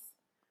place,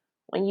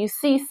 when you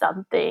see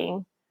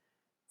something,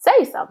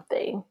 say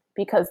something,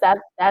 because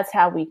that's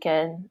how we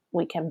can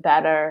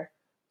better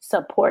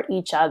support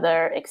each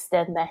other,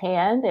 extend the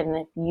hand, and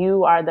if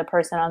you are the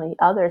person on the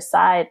other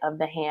side of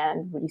the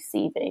hand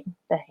receiving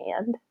the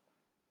hand.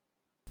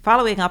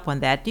 Following up on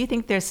that, do you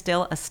think there's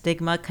still a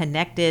stigma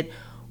connected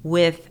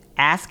with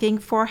asking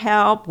for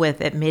help,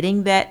 with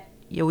admitting that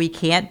we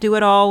can't do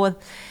it all, with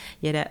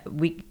that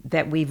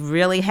we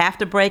really have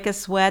to break a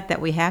sweat, that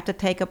we have to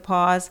take a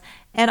pause,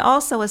 and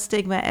also a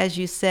stigma, as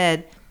you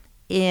said,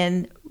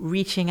 in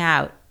reaching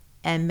out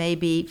and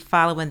maybe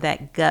following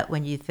that gut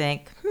when you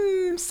think,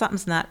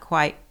 something's not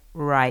quite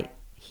right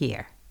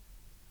here?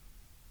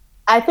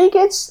 I think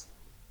it's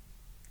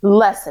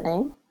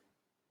lessening,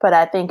 but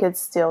I think it's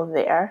still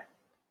there.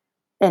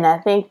 And I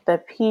think the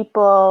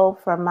people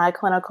from my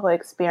clinical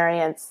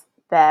experience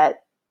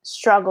that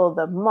struggle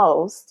the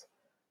most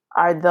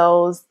are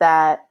those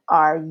that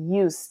are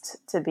used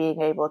to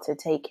being able to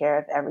take care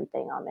of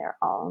everything on their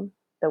own.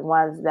 The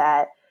ones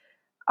that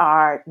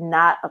are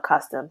not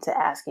accustomed to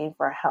asking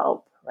for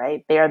help,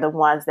 right? They're the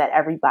ones that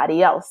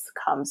everybody else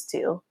comes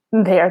to.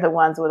 They're the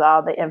ones with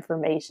all the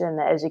information,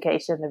 the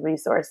education, the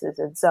resources.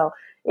 And so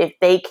if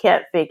they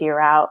can't figure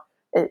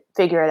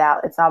it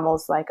out, it's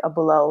almost like a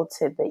blow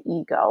to the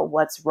ego.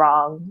 What's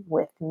wrong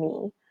with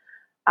me?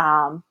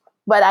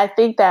 But I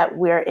think that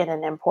we're in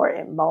an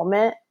important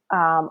moment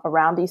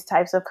around these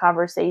types of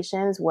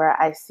conversations, where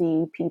I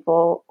see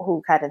people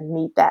who kind of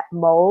meet that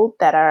mold,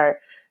 that are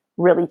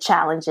really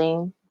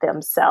challenging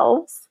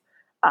themselves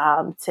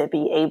to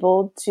be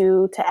able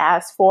to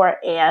ask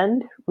for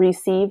and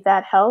receive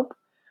that help.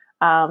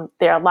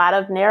 There are a lot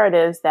of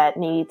narratives that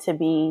need to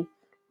be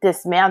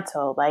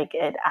dismantled, like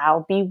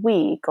I'll be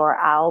weak, or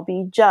I'll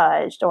be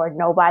judged, or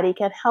nobody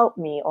can help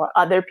me, or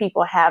other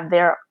people have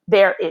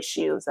their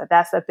issues.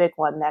 That's a big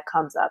one that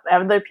comes up.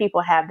 Other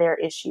people have their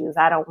issues.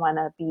 I don't want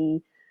to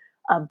be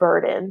a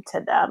burden to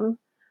them.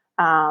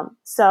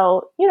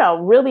 So,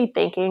 really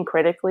thinking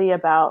critically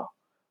about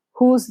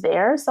who's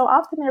there. So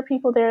often there are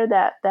people there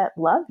that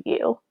love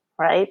you,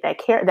 right? That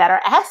care, that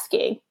are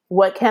asking,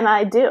 what can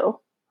I do?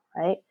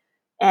 Right.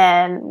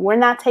 And we're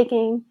not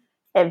taking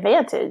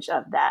advantage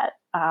of that.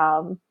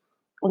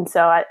 And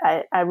so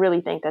I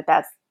really think that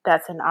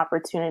that's an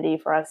opportunity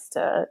for us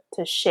to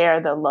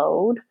share the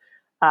load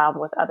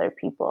with other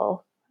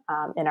people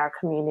in our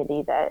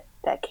community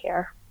that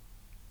care.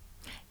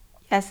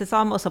 Yes, it's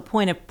almost a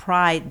point of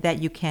pride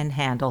that you can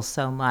handle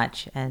so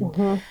much.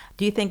 And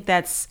do you think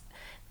that's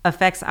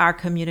affects our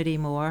community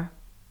more,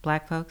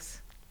 Black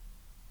folks?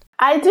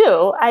 I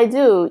do.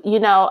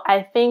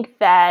 I think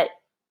that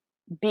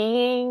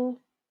being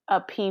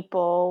a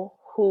people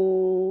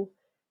who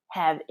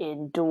have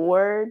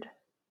endured,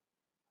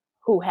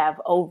 who have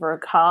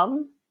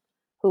overcome,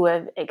 who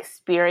have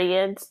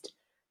experienced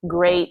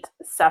great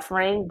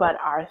suffering but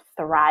are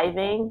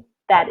thriving,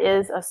 that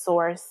is a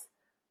source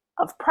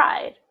of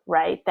pride,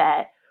 right?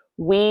 That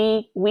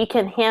we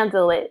can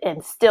handle it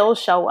and still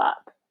show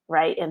up,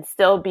 right? And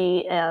still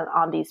be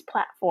on these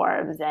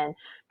platforms and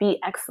be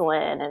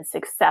excellent and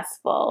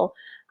successful.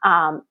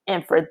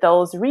 And for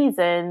those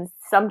reasons,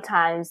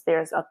 sometimes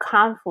there's a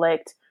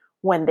conflict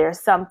when there's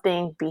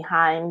something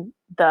behind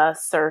the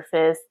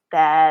surface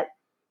that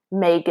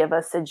may give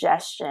a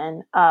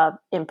suggestion of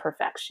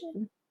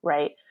imperfection,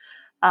 right?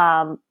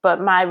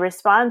 But my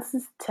response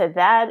to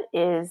that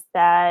is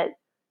that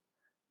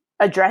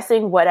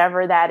addressing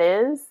whatever that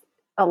is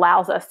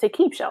allows us to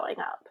keep showing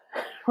up,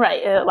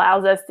 right? It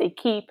allows us to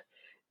keep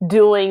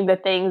doing the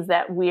things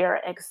that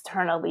we're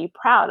externally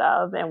proud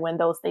of. And when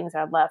those things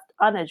are left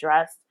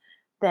unaddressed,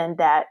 then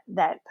that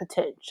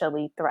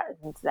potentially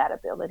threatens that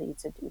ability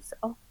to do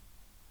so.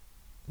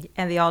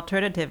 And the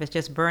alternative is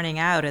just burning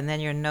out, and then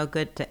you're no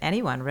good to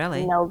anyone,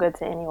 really. No good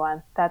to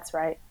anyone. That's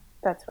right.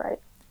 That's right.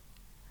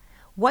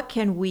 What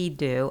can we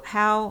do?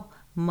 How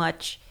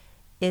much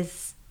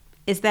is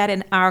that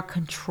in our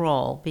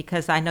control?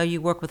 Because I know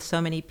you work with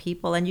so many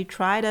people and you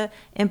try to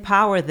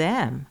empower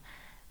them.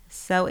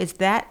 So is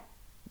that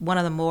one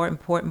of the more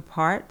important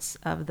parts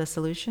of the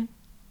solution?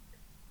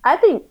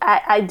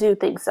 I do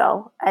think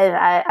so. And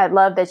I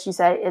love that you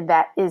say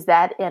that is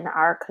that in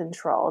our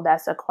control?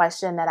 That's a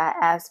question that I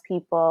ask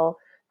people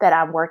that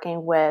I'm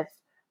working with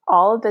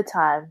all of the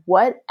time.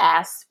 What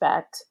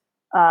aspect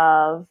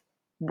of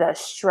the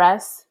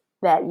stress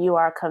that you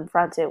are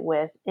confronted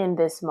with in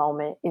this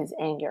moment is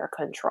in your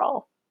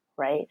control,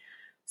 right?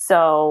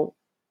 So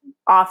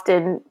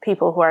often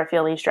people who are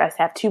feeling stressed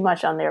have too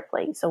much on their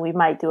plate. So we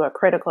might do a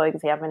critical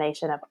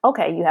examination of,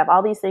 okay, you have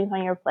all these things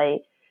on your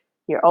plate.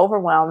 You're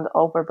overwhelmed,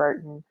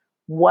 overburdened.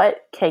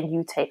 What can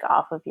you take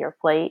off of your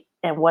plate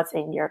and what's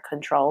in your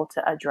control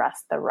to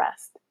address the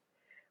rest?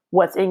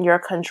 What's in your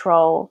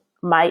control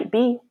might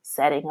be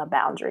setting a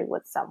boundary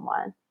with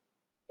someone.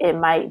 It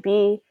might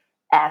be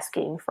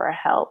asking for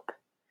help.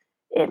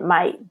 It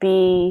might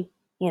be,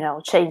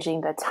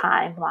 changing the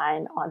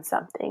timeline on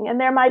something. And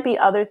there might be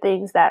other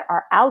things that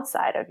are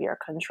outside of your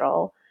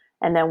control.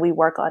 And then we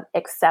work on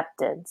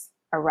acceptance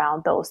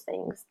around those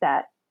things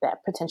that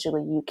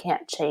potentially you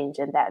can't change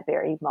in that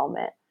very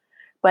moment.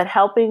 But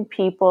helping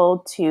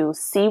people to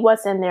see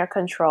what's in their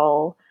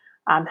control,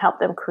 help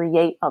them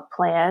create a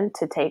plan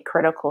to take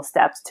critical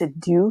steps to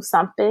do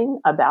something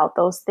about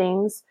those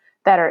things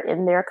that are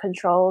in their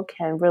control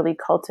can really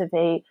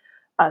cultivate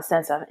a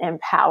sense of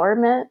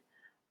empowerment,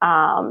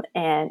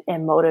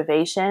 and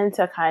motivation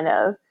to kind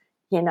of,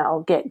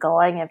 get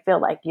going and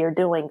feel like you're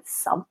doing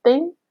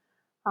something.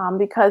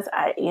 Because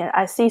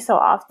I see so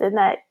often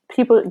that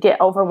people get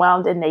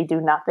overwhelmed and they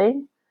do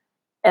nothing.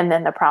 And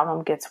then the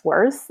problem gets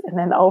worse, and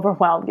then the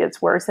overwhelm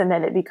gets worse, and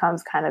then it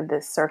becomes kind of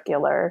this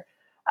circular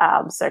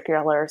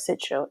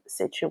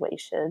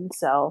situation.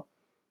 So,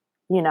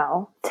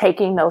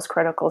 taking those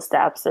critical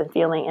steps and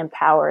feeling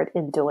empowered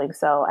in doing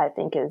so, I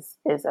think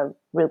is a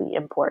really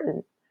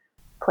important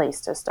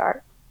place to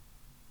start.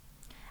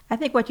 I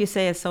think what you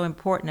say is so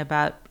important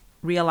about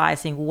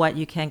realizing what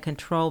you can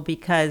control,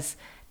 because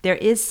there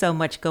is so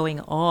much going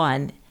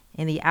on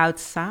in the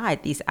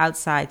outside, these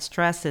outside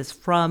stresses,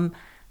 from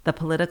the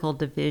political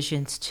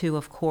divisions to,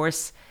 of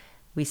course,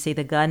 we see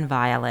the gun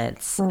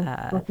violence,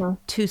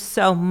 to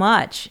so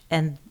much.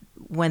 And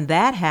when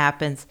that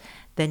happens,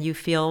 then you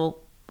feel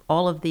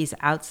all of these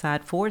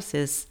outside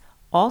forces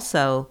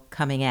also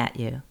coming at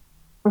you.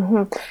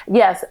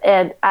 Yes,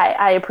 and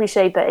I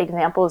appreciate the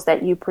examples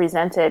that you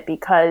presented,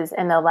 because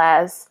in the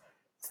last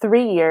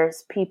 3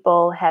 years,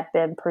 people have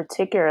been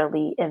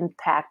particularly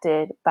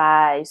impacted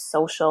by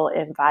social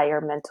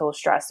environmental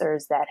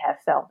stressors that have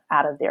felt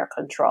out of their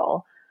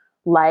control.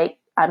 Like,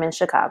 I'm in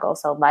Chicago,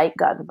 so like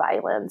gun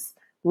violence,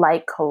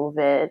 like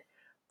COVID,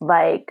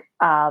 like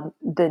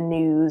the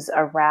news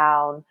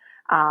around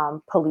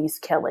police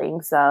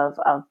killings of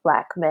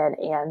Black men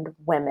and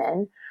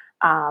women.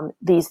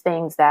 These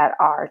things that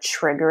are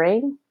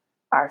triggering,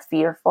 are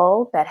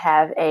fearful, that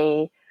have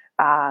a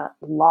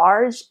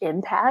large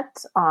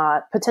impact,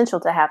 potential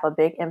to have a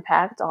big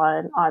impact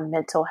on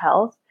mental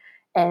health.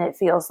 And it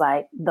feels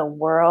like the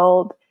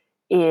world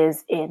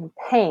is in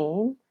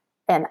pain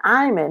and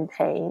I'm in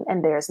pain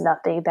and there's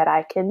nothing that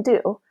I can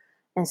do.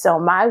 And so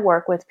my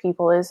work with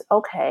people is,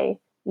 okay,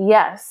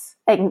 yes,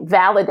 and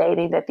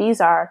validating that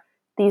these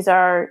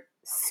are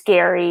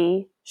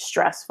scary,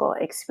 stressful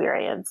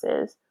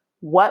experiences.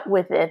 What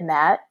within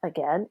that,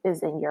 again,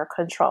 is in your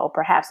control?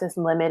 Perhaps it's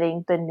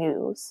limiting the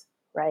news,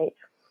 right?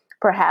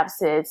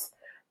 Perhaps it's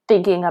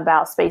thinking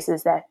about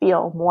spaces that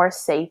feel more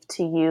safe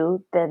to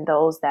you than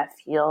those that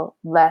feel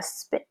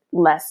less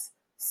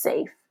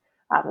safe.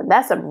 And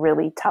that's a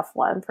really tough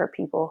one for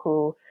people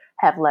who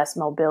have less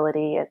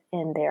mobility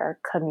in their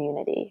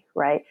community,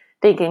 right?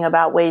 Thinking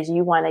about ways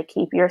you want to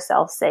keep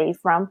yourself safe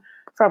from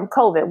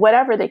COVID,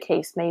 whatever the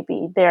case may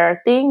be. There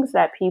are things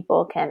that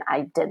people can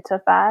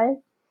identify,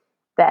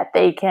 that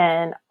they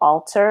can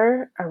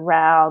alter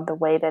around the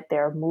way that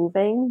they're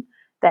moving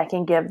that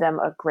can give them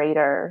a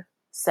greater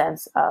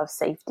sense of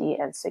safety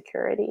and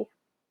security.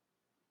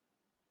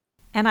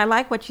 And I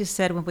like what you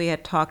said when we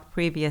had talked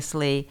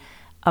previously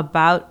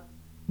about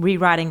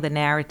rewriting the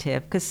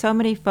narrative, because so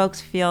many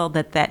folks feel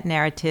that that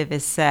narrative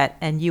is set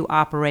and you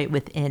operate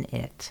within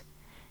it.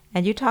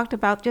 And you talked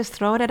about just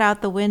throwing it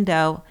out the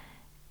window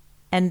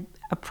and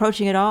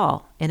approaching it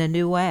all in a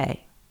new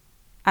way.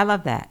 I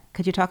love that.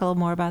 Could you talk a little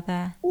more about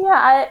that?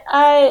 Yeah,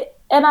 I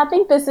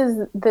think this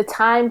is the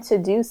time to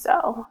do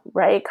so,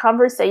 right?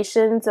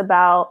 Conversations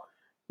about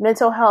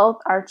mental health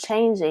are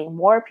changing.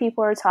 More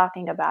people are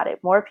talking about it.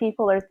 More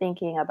people are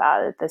thinking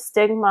about it. The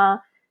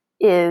stigma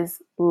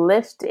is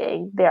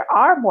lifting. There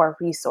are more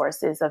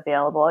resources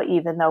available,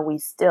 even though we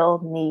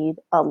still need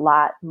a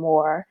lot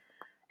more.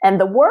 And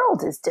the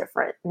world is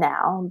different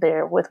now.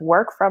 There, with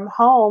work from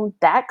home,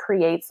 that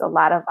creates a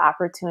lot of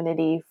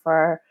opportunity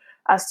for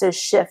us to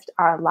shift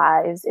our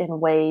lives in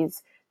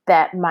ways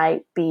that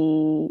might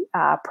be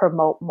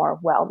promote more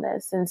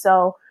wellness. And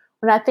so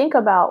when I think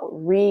about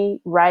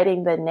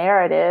rewriting the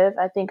narrative,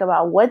 I think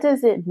about what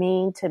does it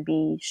mean to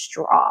be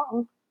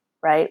strong,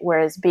 right?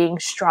 Whereas being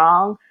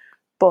strong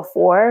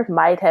before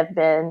might have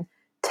been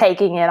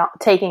taking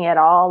it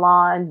all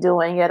on,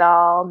 doing it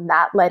all,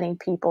 not letting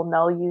people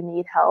know you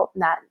need help,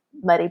 not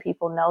letting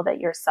people know that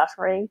you're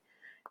suffering,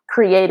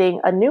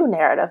 creating a new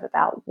narrative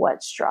about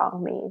what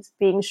strong means.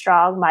 Being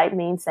strong might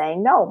mean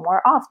saying no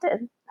more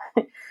often.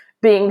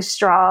 Being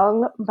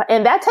strong,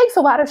 and that takes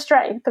a lot of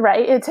strength,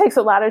 right? It takes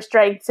a lot of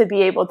strength to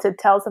be able to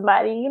tell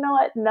somebody, you know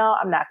what, no,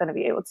 I'm not going to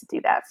be able to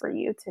do that for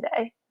you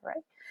today,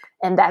 right?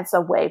 And that's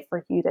a way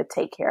for you to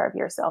take care of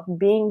yourself.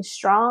 Being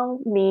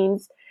strong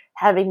means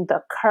having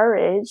the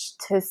courage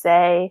to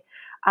say,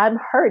 I'm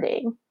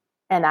hurting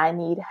and I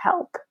need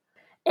help.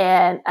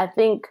 And I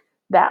think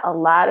that a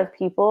lot of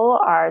people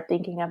are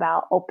thinking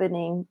about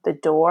opening the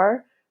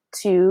door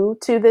to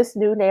this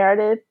new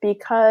narrative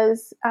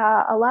because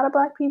a lot of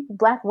Black people,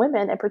 Black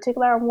women in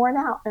particular, are worn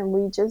out, and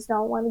we just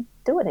don't want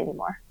to do it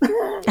anymore.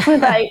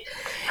 Like,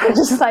 we're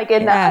just like,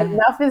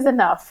 enough is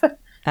enough.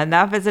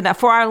 Enough is enough.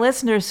 For our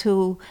listeners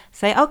who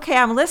say, okay,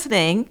 I'm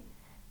listening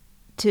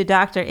to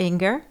Dr.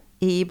 Inger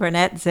E.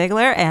 Burnett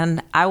Ziegler,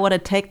 and I want to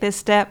take this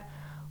step,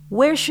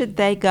 where should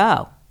they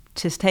go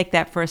to take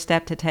that first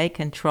step to take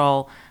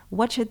control?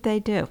 What should they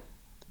do?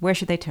 Where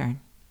should they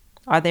turn?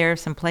 Are there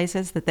some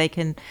places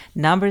that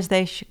numbers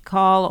they should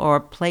call,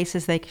 or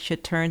places they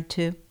should turn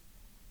to?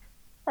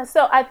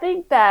 So I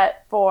think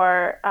that there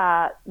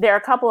are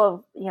a couple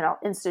of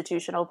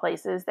institutional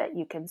places that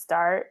you can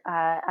start.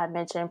 I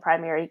mentioned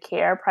primary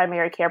care.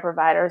 Primary care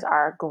providers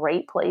are a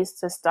great place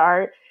to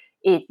start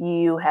if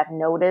you have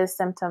noticed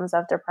symptoms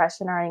of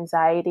depression or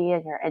anxiety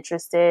and you're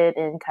interested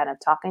in kind of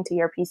talking to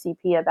your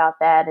PCP about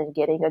that and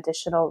getting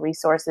additional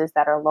resources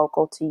that are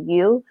local to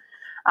you.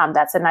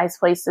 That's a nice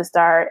place to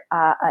start.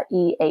 A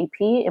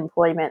EAP,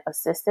 Employment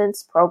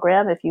Assistance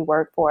Program, if you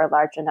work for a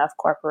large enough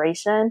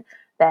corporation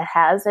that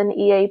has an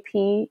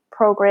EAP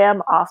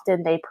program.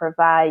 Often they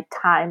provide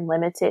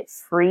time-limited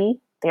free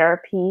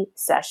therapy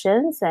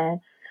sessions. And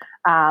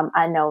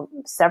I know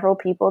several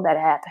people that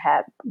have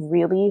had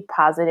really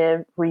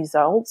positive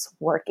results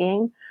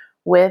working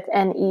with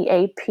an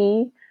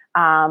EAP.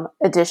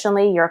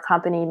 Additionally, your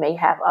company may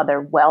have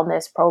other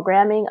wellness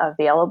programming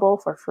available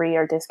for free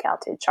or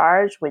discounted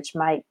charge, which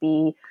might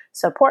be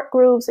support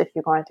groups if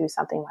you're going through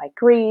something like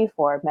grief,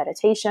 or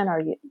meditation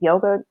or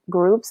yoga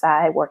groups.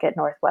 I work at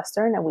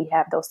Northwestern, and we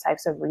have those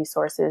types of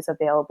resources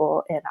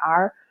available in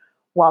our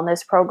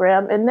wellness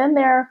program. And then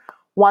there are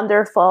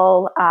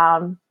wonderful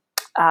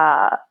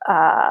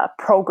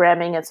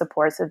programming and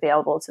supports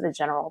available to the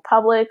general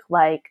public,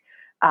 like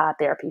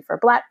Therapy for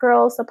Black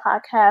Girls, the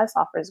podcast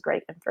offers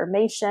great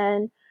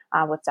information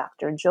with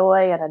Dr.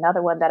 Joy. And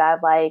another one that I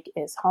like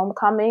is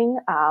Homecoming,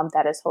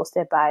 that is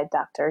hosted by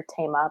Dr.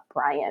 Tama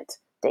Bryant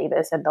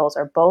Davis. And those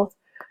are both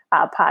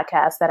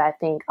podcasts that I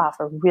think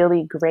offer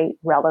really great,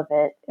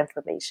 relevant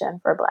information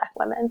for Black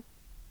women.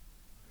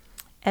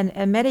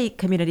 And many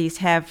communities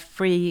have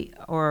free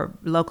or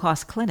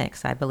low-cost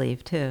clinics, I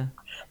believe, too.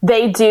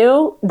 They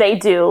do,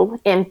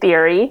 in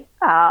theory.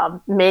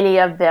 Many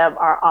of them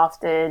are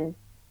often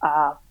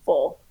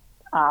full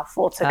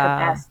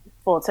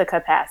to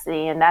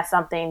capacity. And that's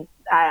something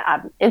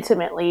I'm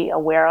intimately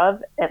aware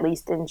of, at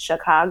least in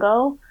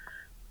Chicago.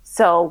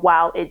 So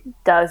while it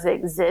does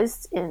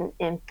exist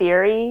in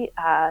theory,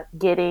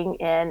 getting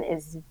in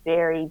is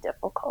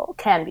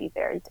can be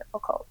very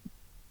difficult.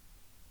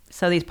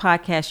 So these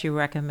podcasts you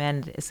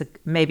recommend is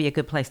maybe a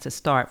good place to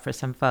start for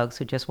some folks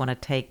who just want to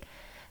take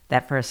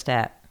that first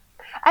step.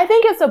 I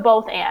think it's a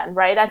both and,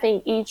 right? I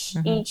think each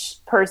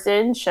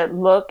person should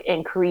look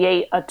and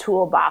create a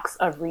toolbox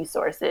of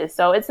resources.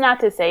 So it's not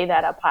to say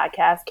that a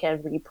podcast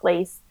can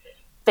replace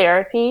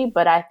therapy,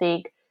 but I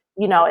think,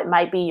 it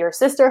might be your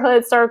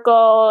sisterhood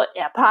circle,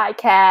 a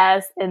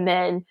podcast, and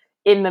then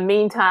in the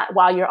meantime,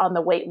 while you're on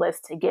the wait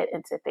list to get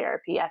into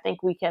therapy, I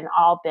think we can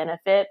all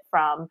benefit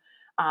from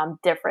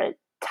different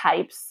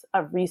types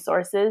of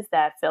resources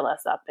that fill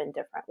us up in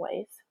different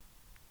ways.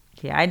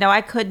 Yeah, I know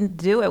I couldn't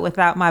do it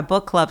without my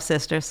book club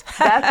sisters.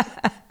 That's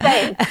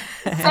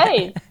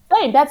same.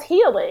 That's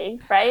healing,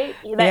 right?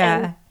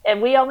 Yeah.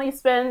 And we only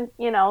spend,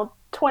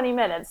 20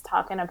 minutes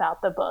talking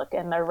about the book,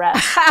 and the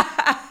rest.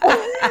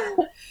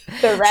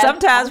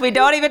 Sometimes we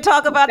don't even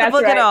talk about the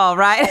book at all,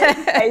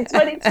 right?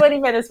 20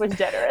 minutes was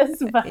generous.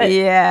 But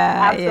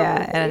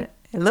yeah. And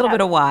a little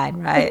bit of wine,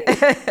 right?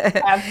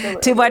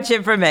 Absolutely. Too much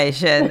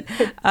information.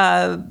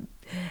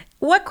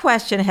 What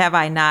question have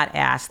I not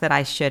asked that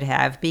I should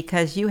have,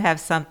 because you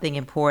have something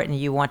important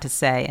you want to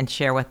say and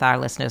share with our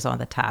listeners on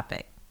the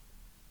topic?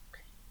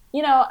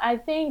 I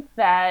think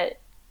that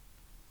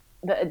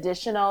the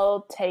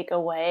additional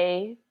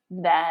takeaway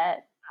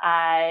that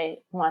I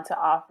want to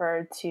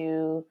offer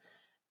to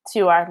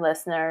our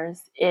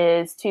listeners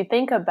is to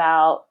think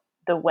about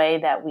the way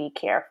that we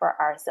care for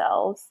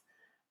ourselves.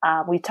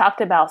 We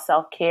talked about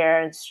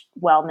self-care and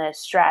wellness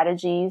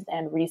strategies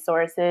and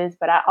resources,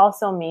 but I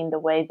also mean the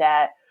way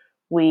that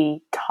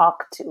we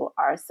talk to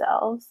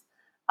ourselves.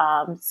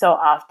 So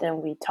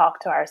often we talk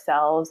to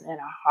ourselves in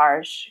a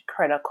harsh,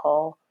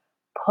 critical,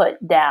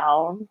 put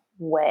down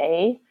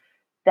way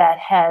that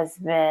has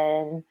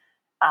been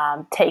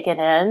taken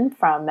in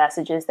from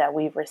messages that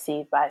we've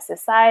received by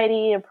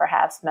society, and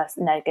perhaps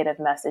negative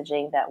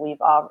messaging that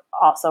we've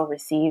also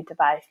received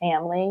by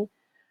family,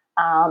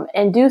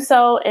 and do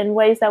so in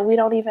ways that we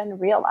don't even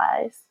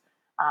realize.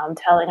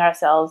 Telling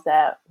ourselves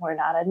that we're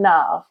not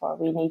enough, or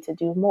we need to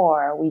do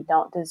more, or we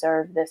don't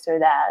deserve this or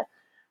that.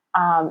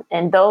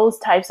 And those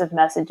types of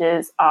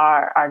messages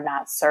are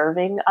not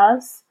serving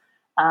us,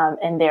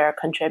 and they're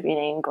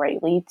contributing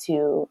greatly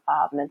to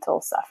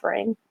mental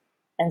suffering.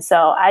 And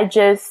so I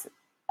just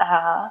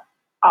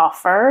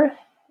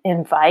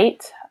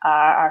invite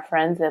our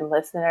friends and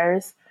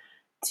listeners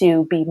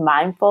to be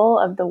mindful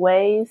of the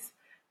ways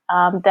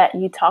that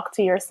you talk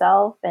to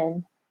yourself,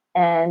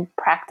 and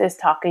practice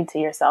talking to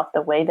yourself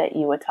the way that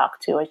you would talk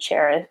to a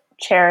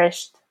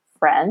cherished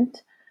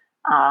friend,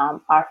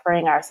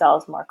 offering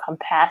ourselves more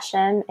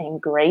compassion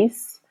and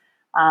grace,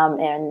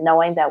 and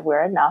knowing that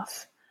we're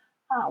enough.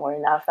 We're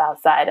enough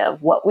outside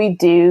of what we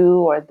do,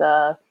 or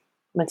the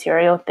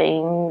material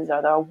things,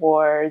 or the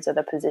awards, or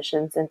the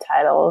positions and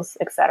titles,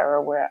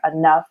 etc. We're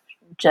enough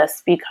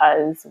just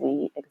because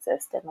we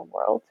exist in the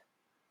world.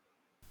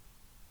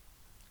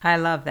 I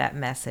love that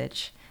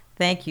message.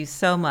 Thank you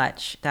so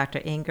much,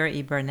 Dr. Inger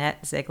E.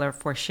 Burnett Ziegler,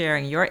 for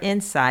sharing your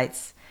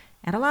insights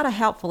and a lot of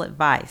helpful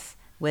advice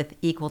with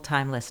Equal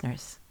Time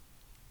listeners.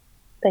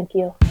 Thank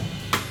you.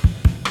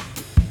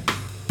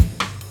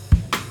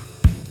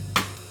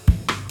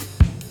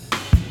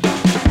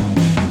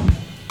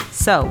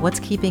 So, what's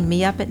keeping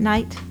me up at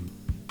night?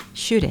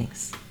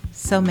 Shootings,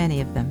 so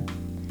many of them.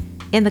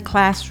 In the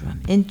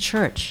classroom, in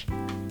church,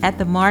 at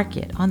the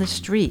market, on the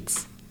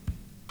streets,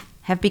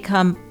 have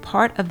become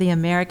part of the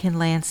American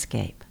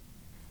landscape.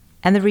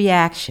 And the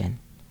reaction,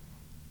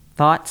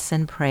 thoughts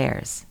and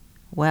prayers,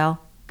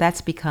 well, that's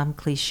become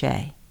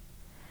cliche.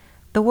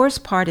 The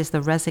worst part is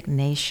the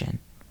resignation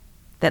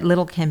that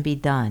little can be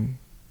done.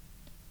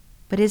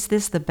 But is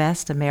this the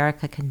best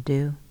America can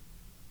do?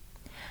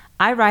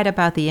 I write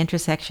about the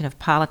intersection of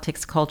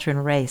politics, culture,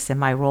 and race in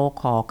my roll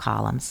call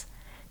columns.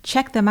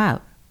 Check them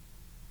out.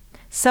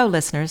 So,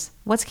 listeners,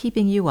 what's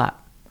keeping you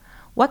up?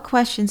 What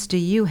questions do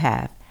you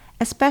have,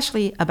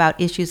 especially about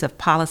issues of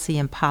policy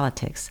and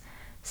politics,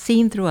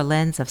 seen through a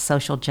lens of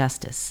social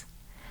justice?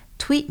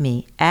 Tweet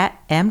me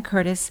at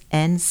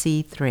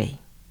mcurtisnc3.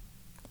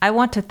 I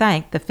want to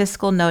thank the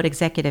Fiscal Note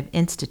Executive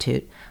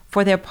Institute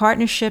for their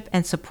partnership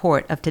and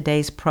support of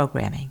today's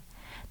programming.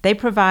 They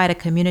provide a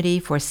community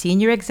for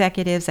senior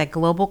executives at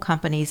global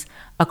companies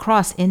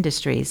across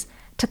industries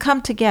to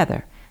come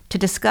together to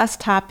discuss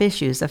top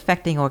issues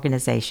affecting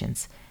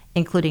organizations,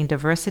 including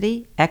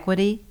diversity,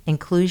 equity,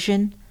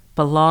 inclusion,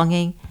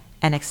 belonging,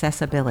 and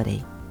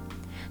accessibility.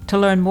 To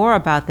learn more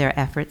about their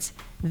efforts,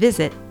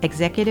 visit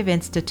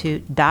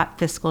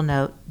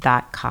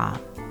executiveinstitute.fiscalnote.com.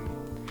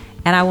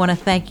 And I want to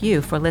thank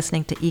you for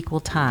listening to Equal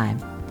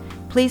Time.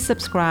 Please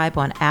subscribe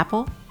on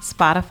Apple,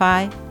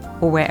 Spotify,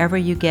 or wherever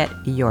you get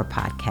your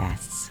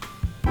podcasts.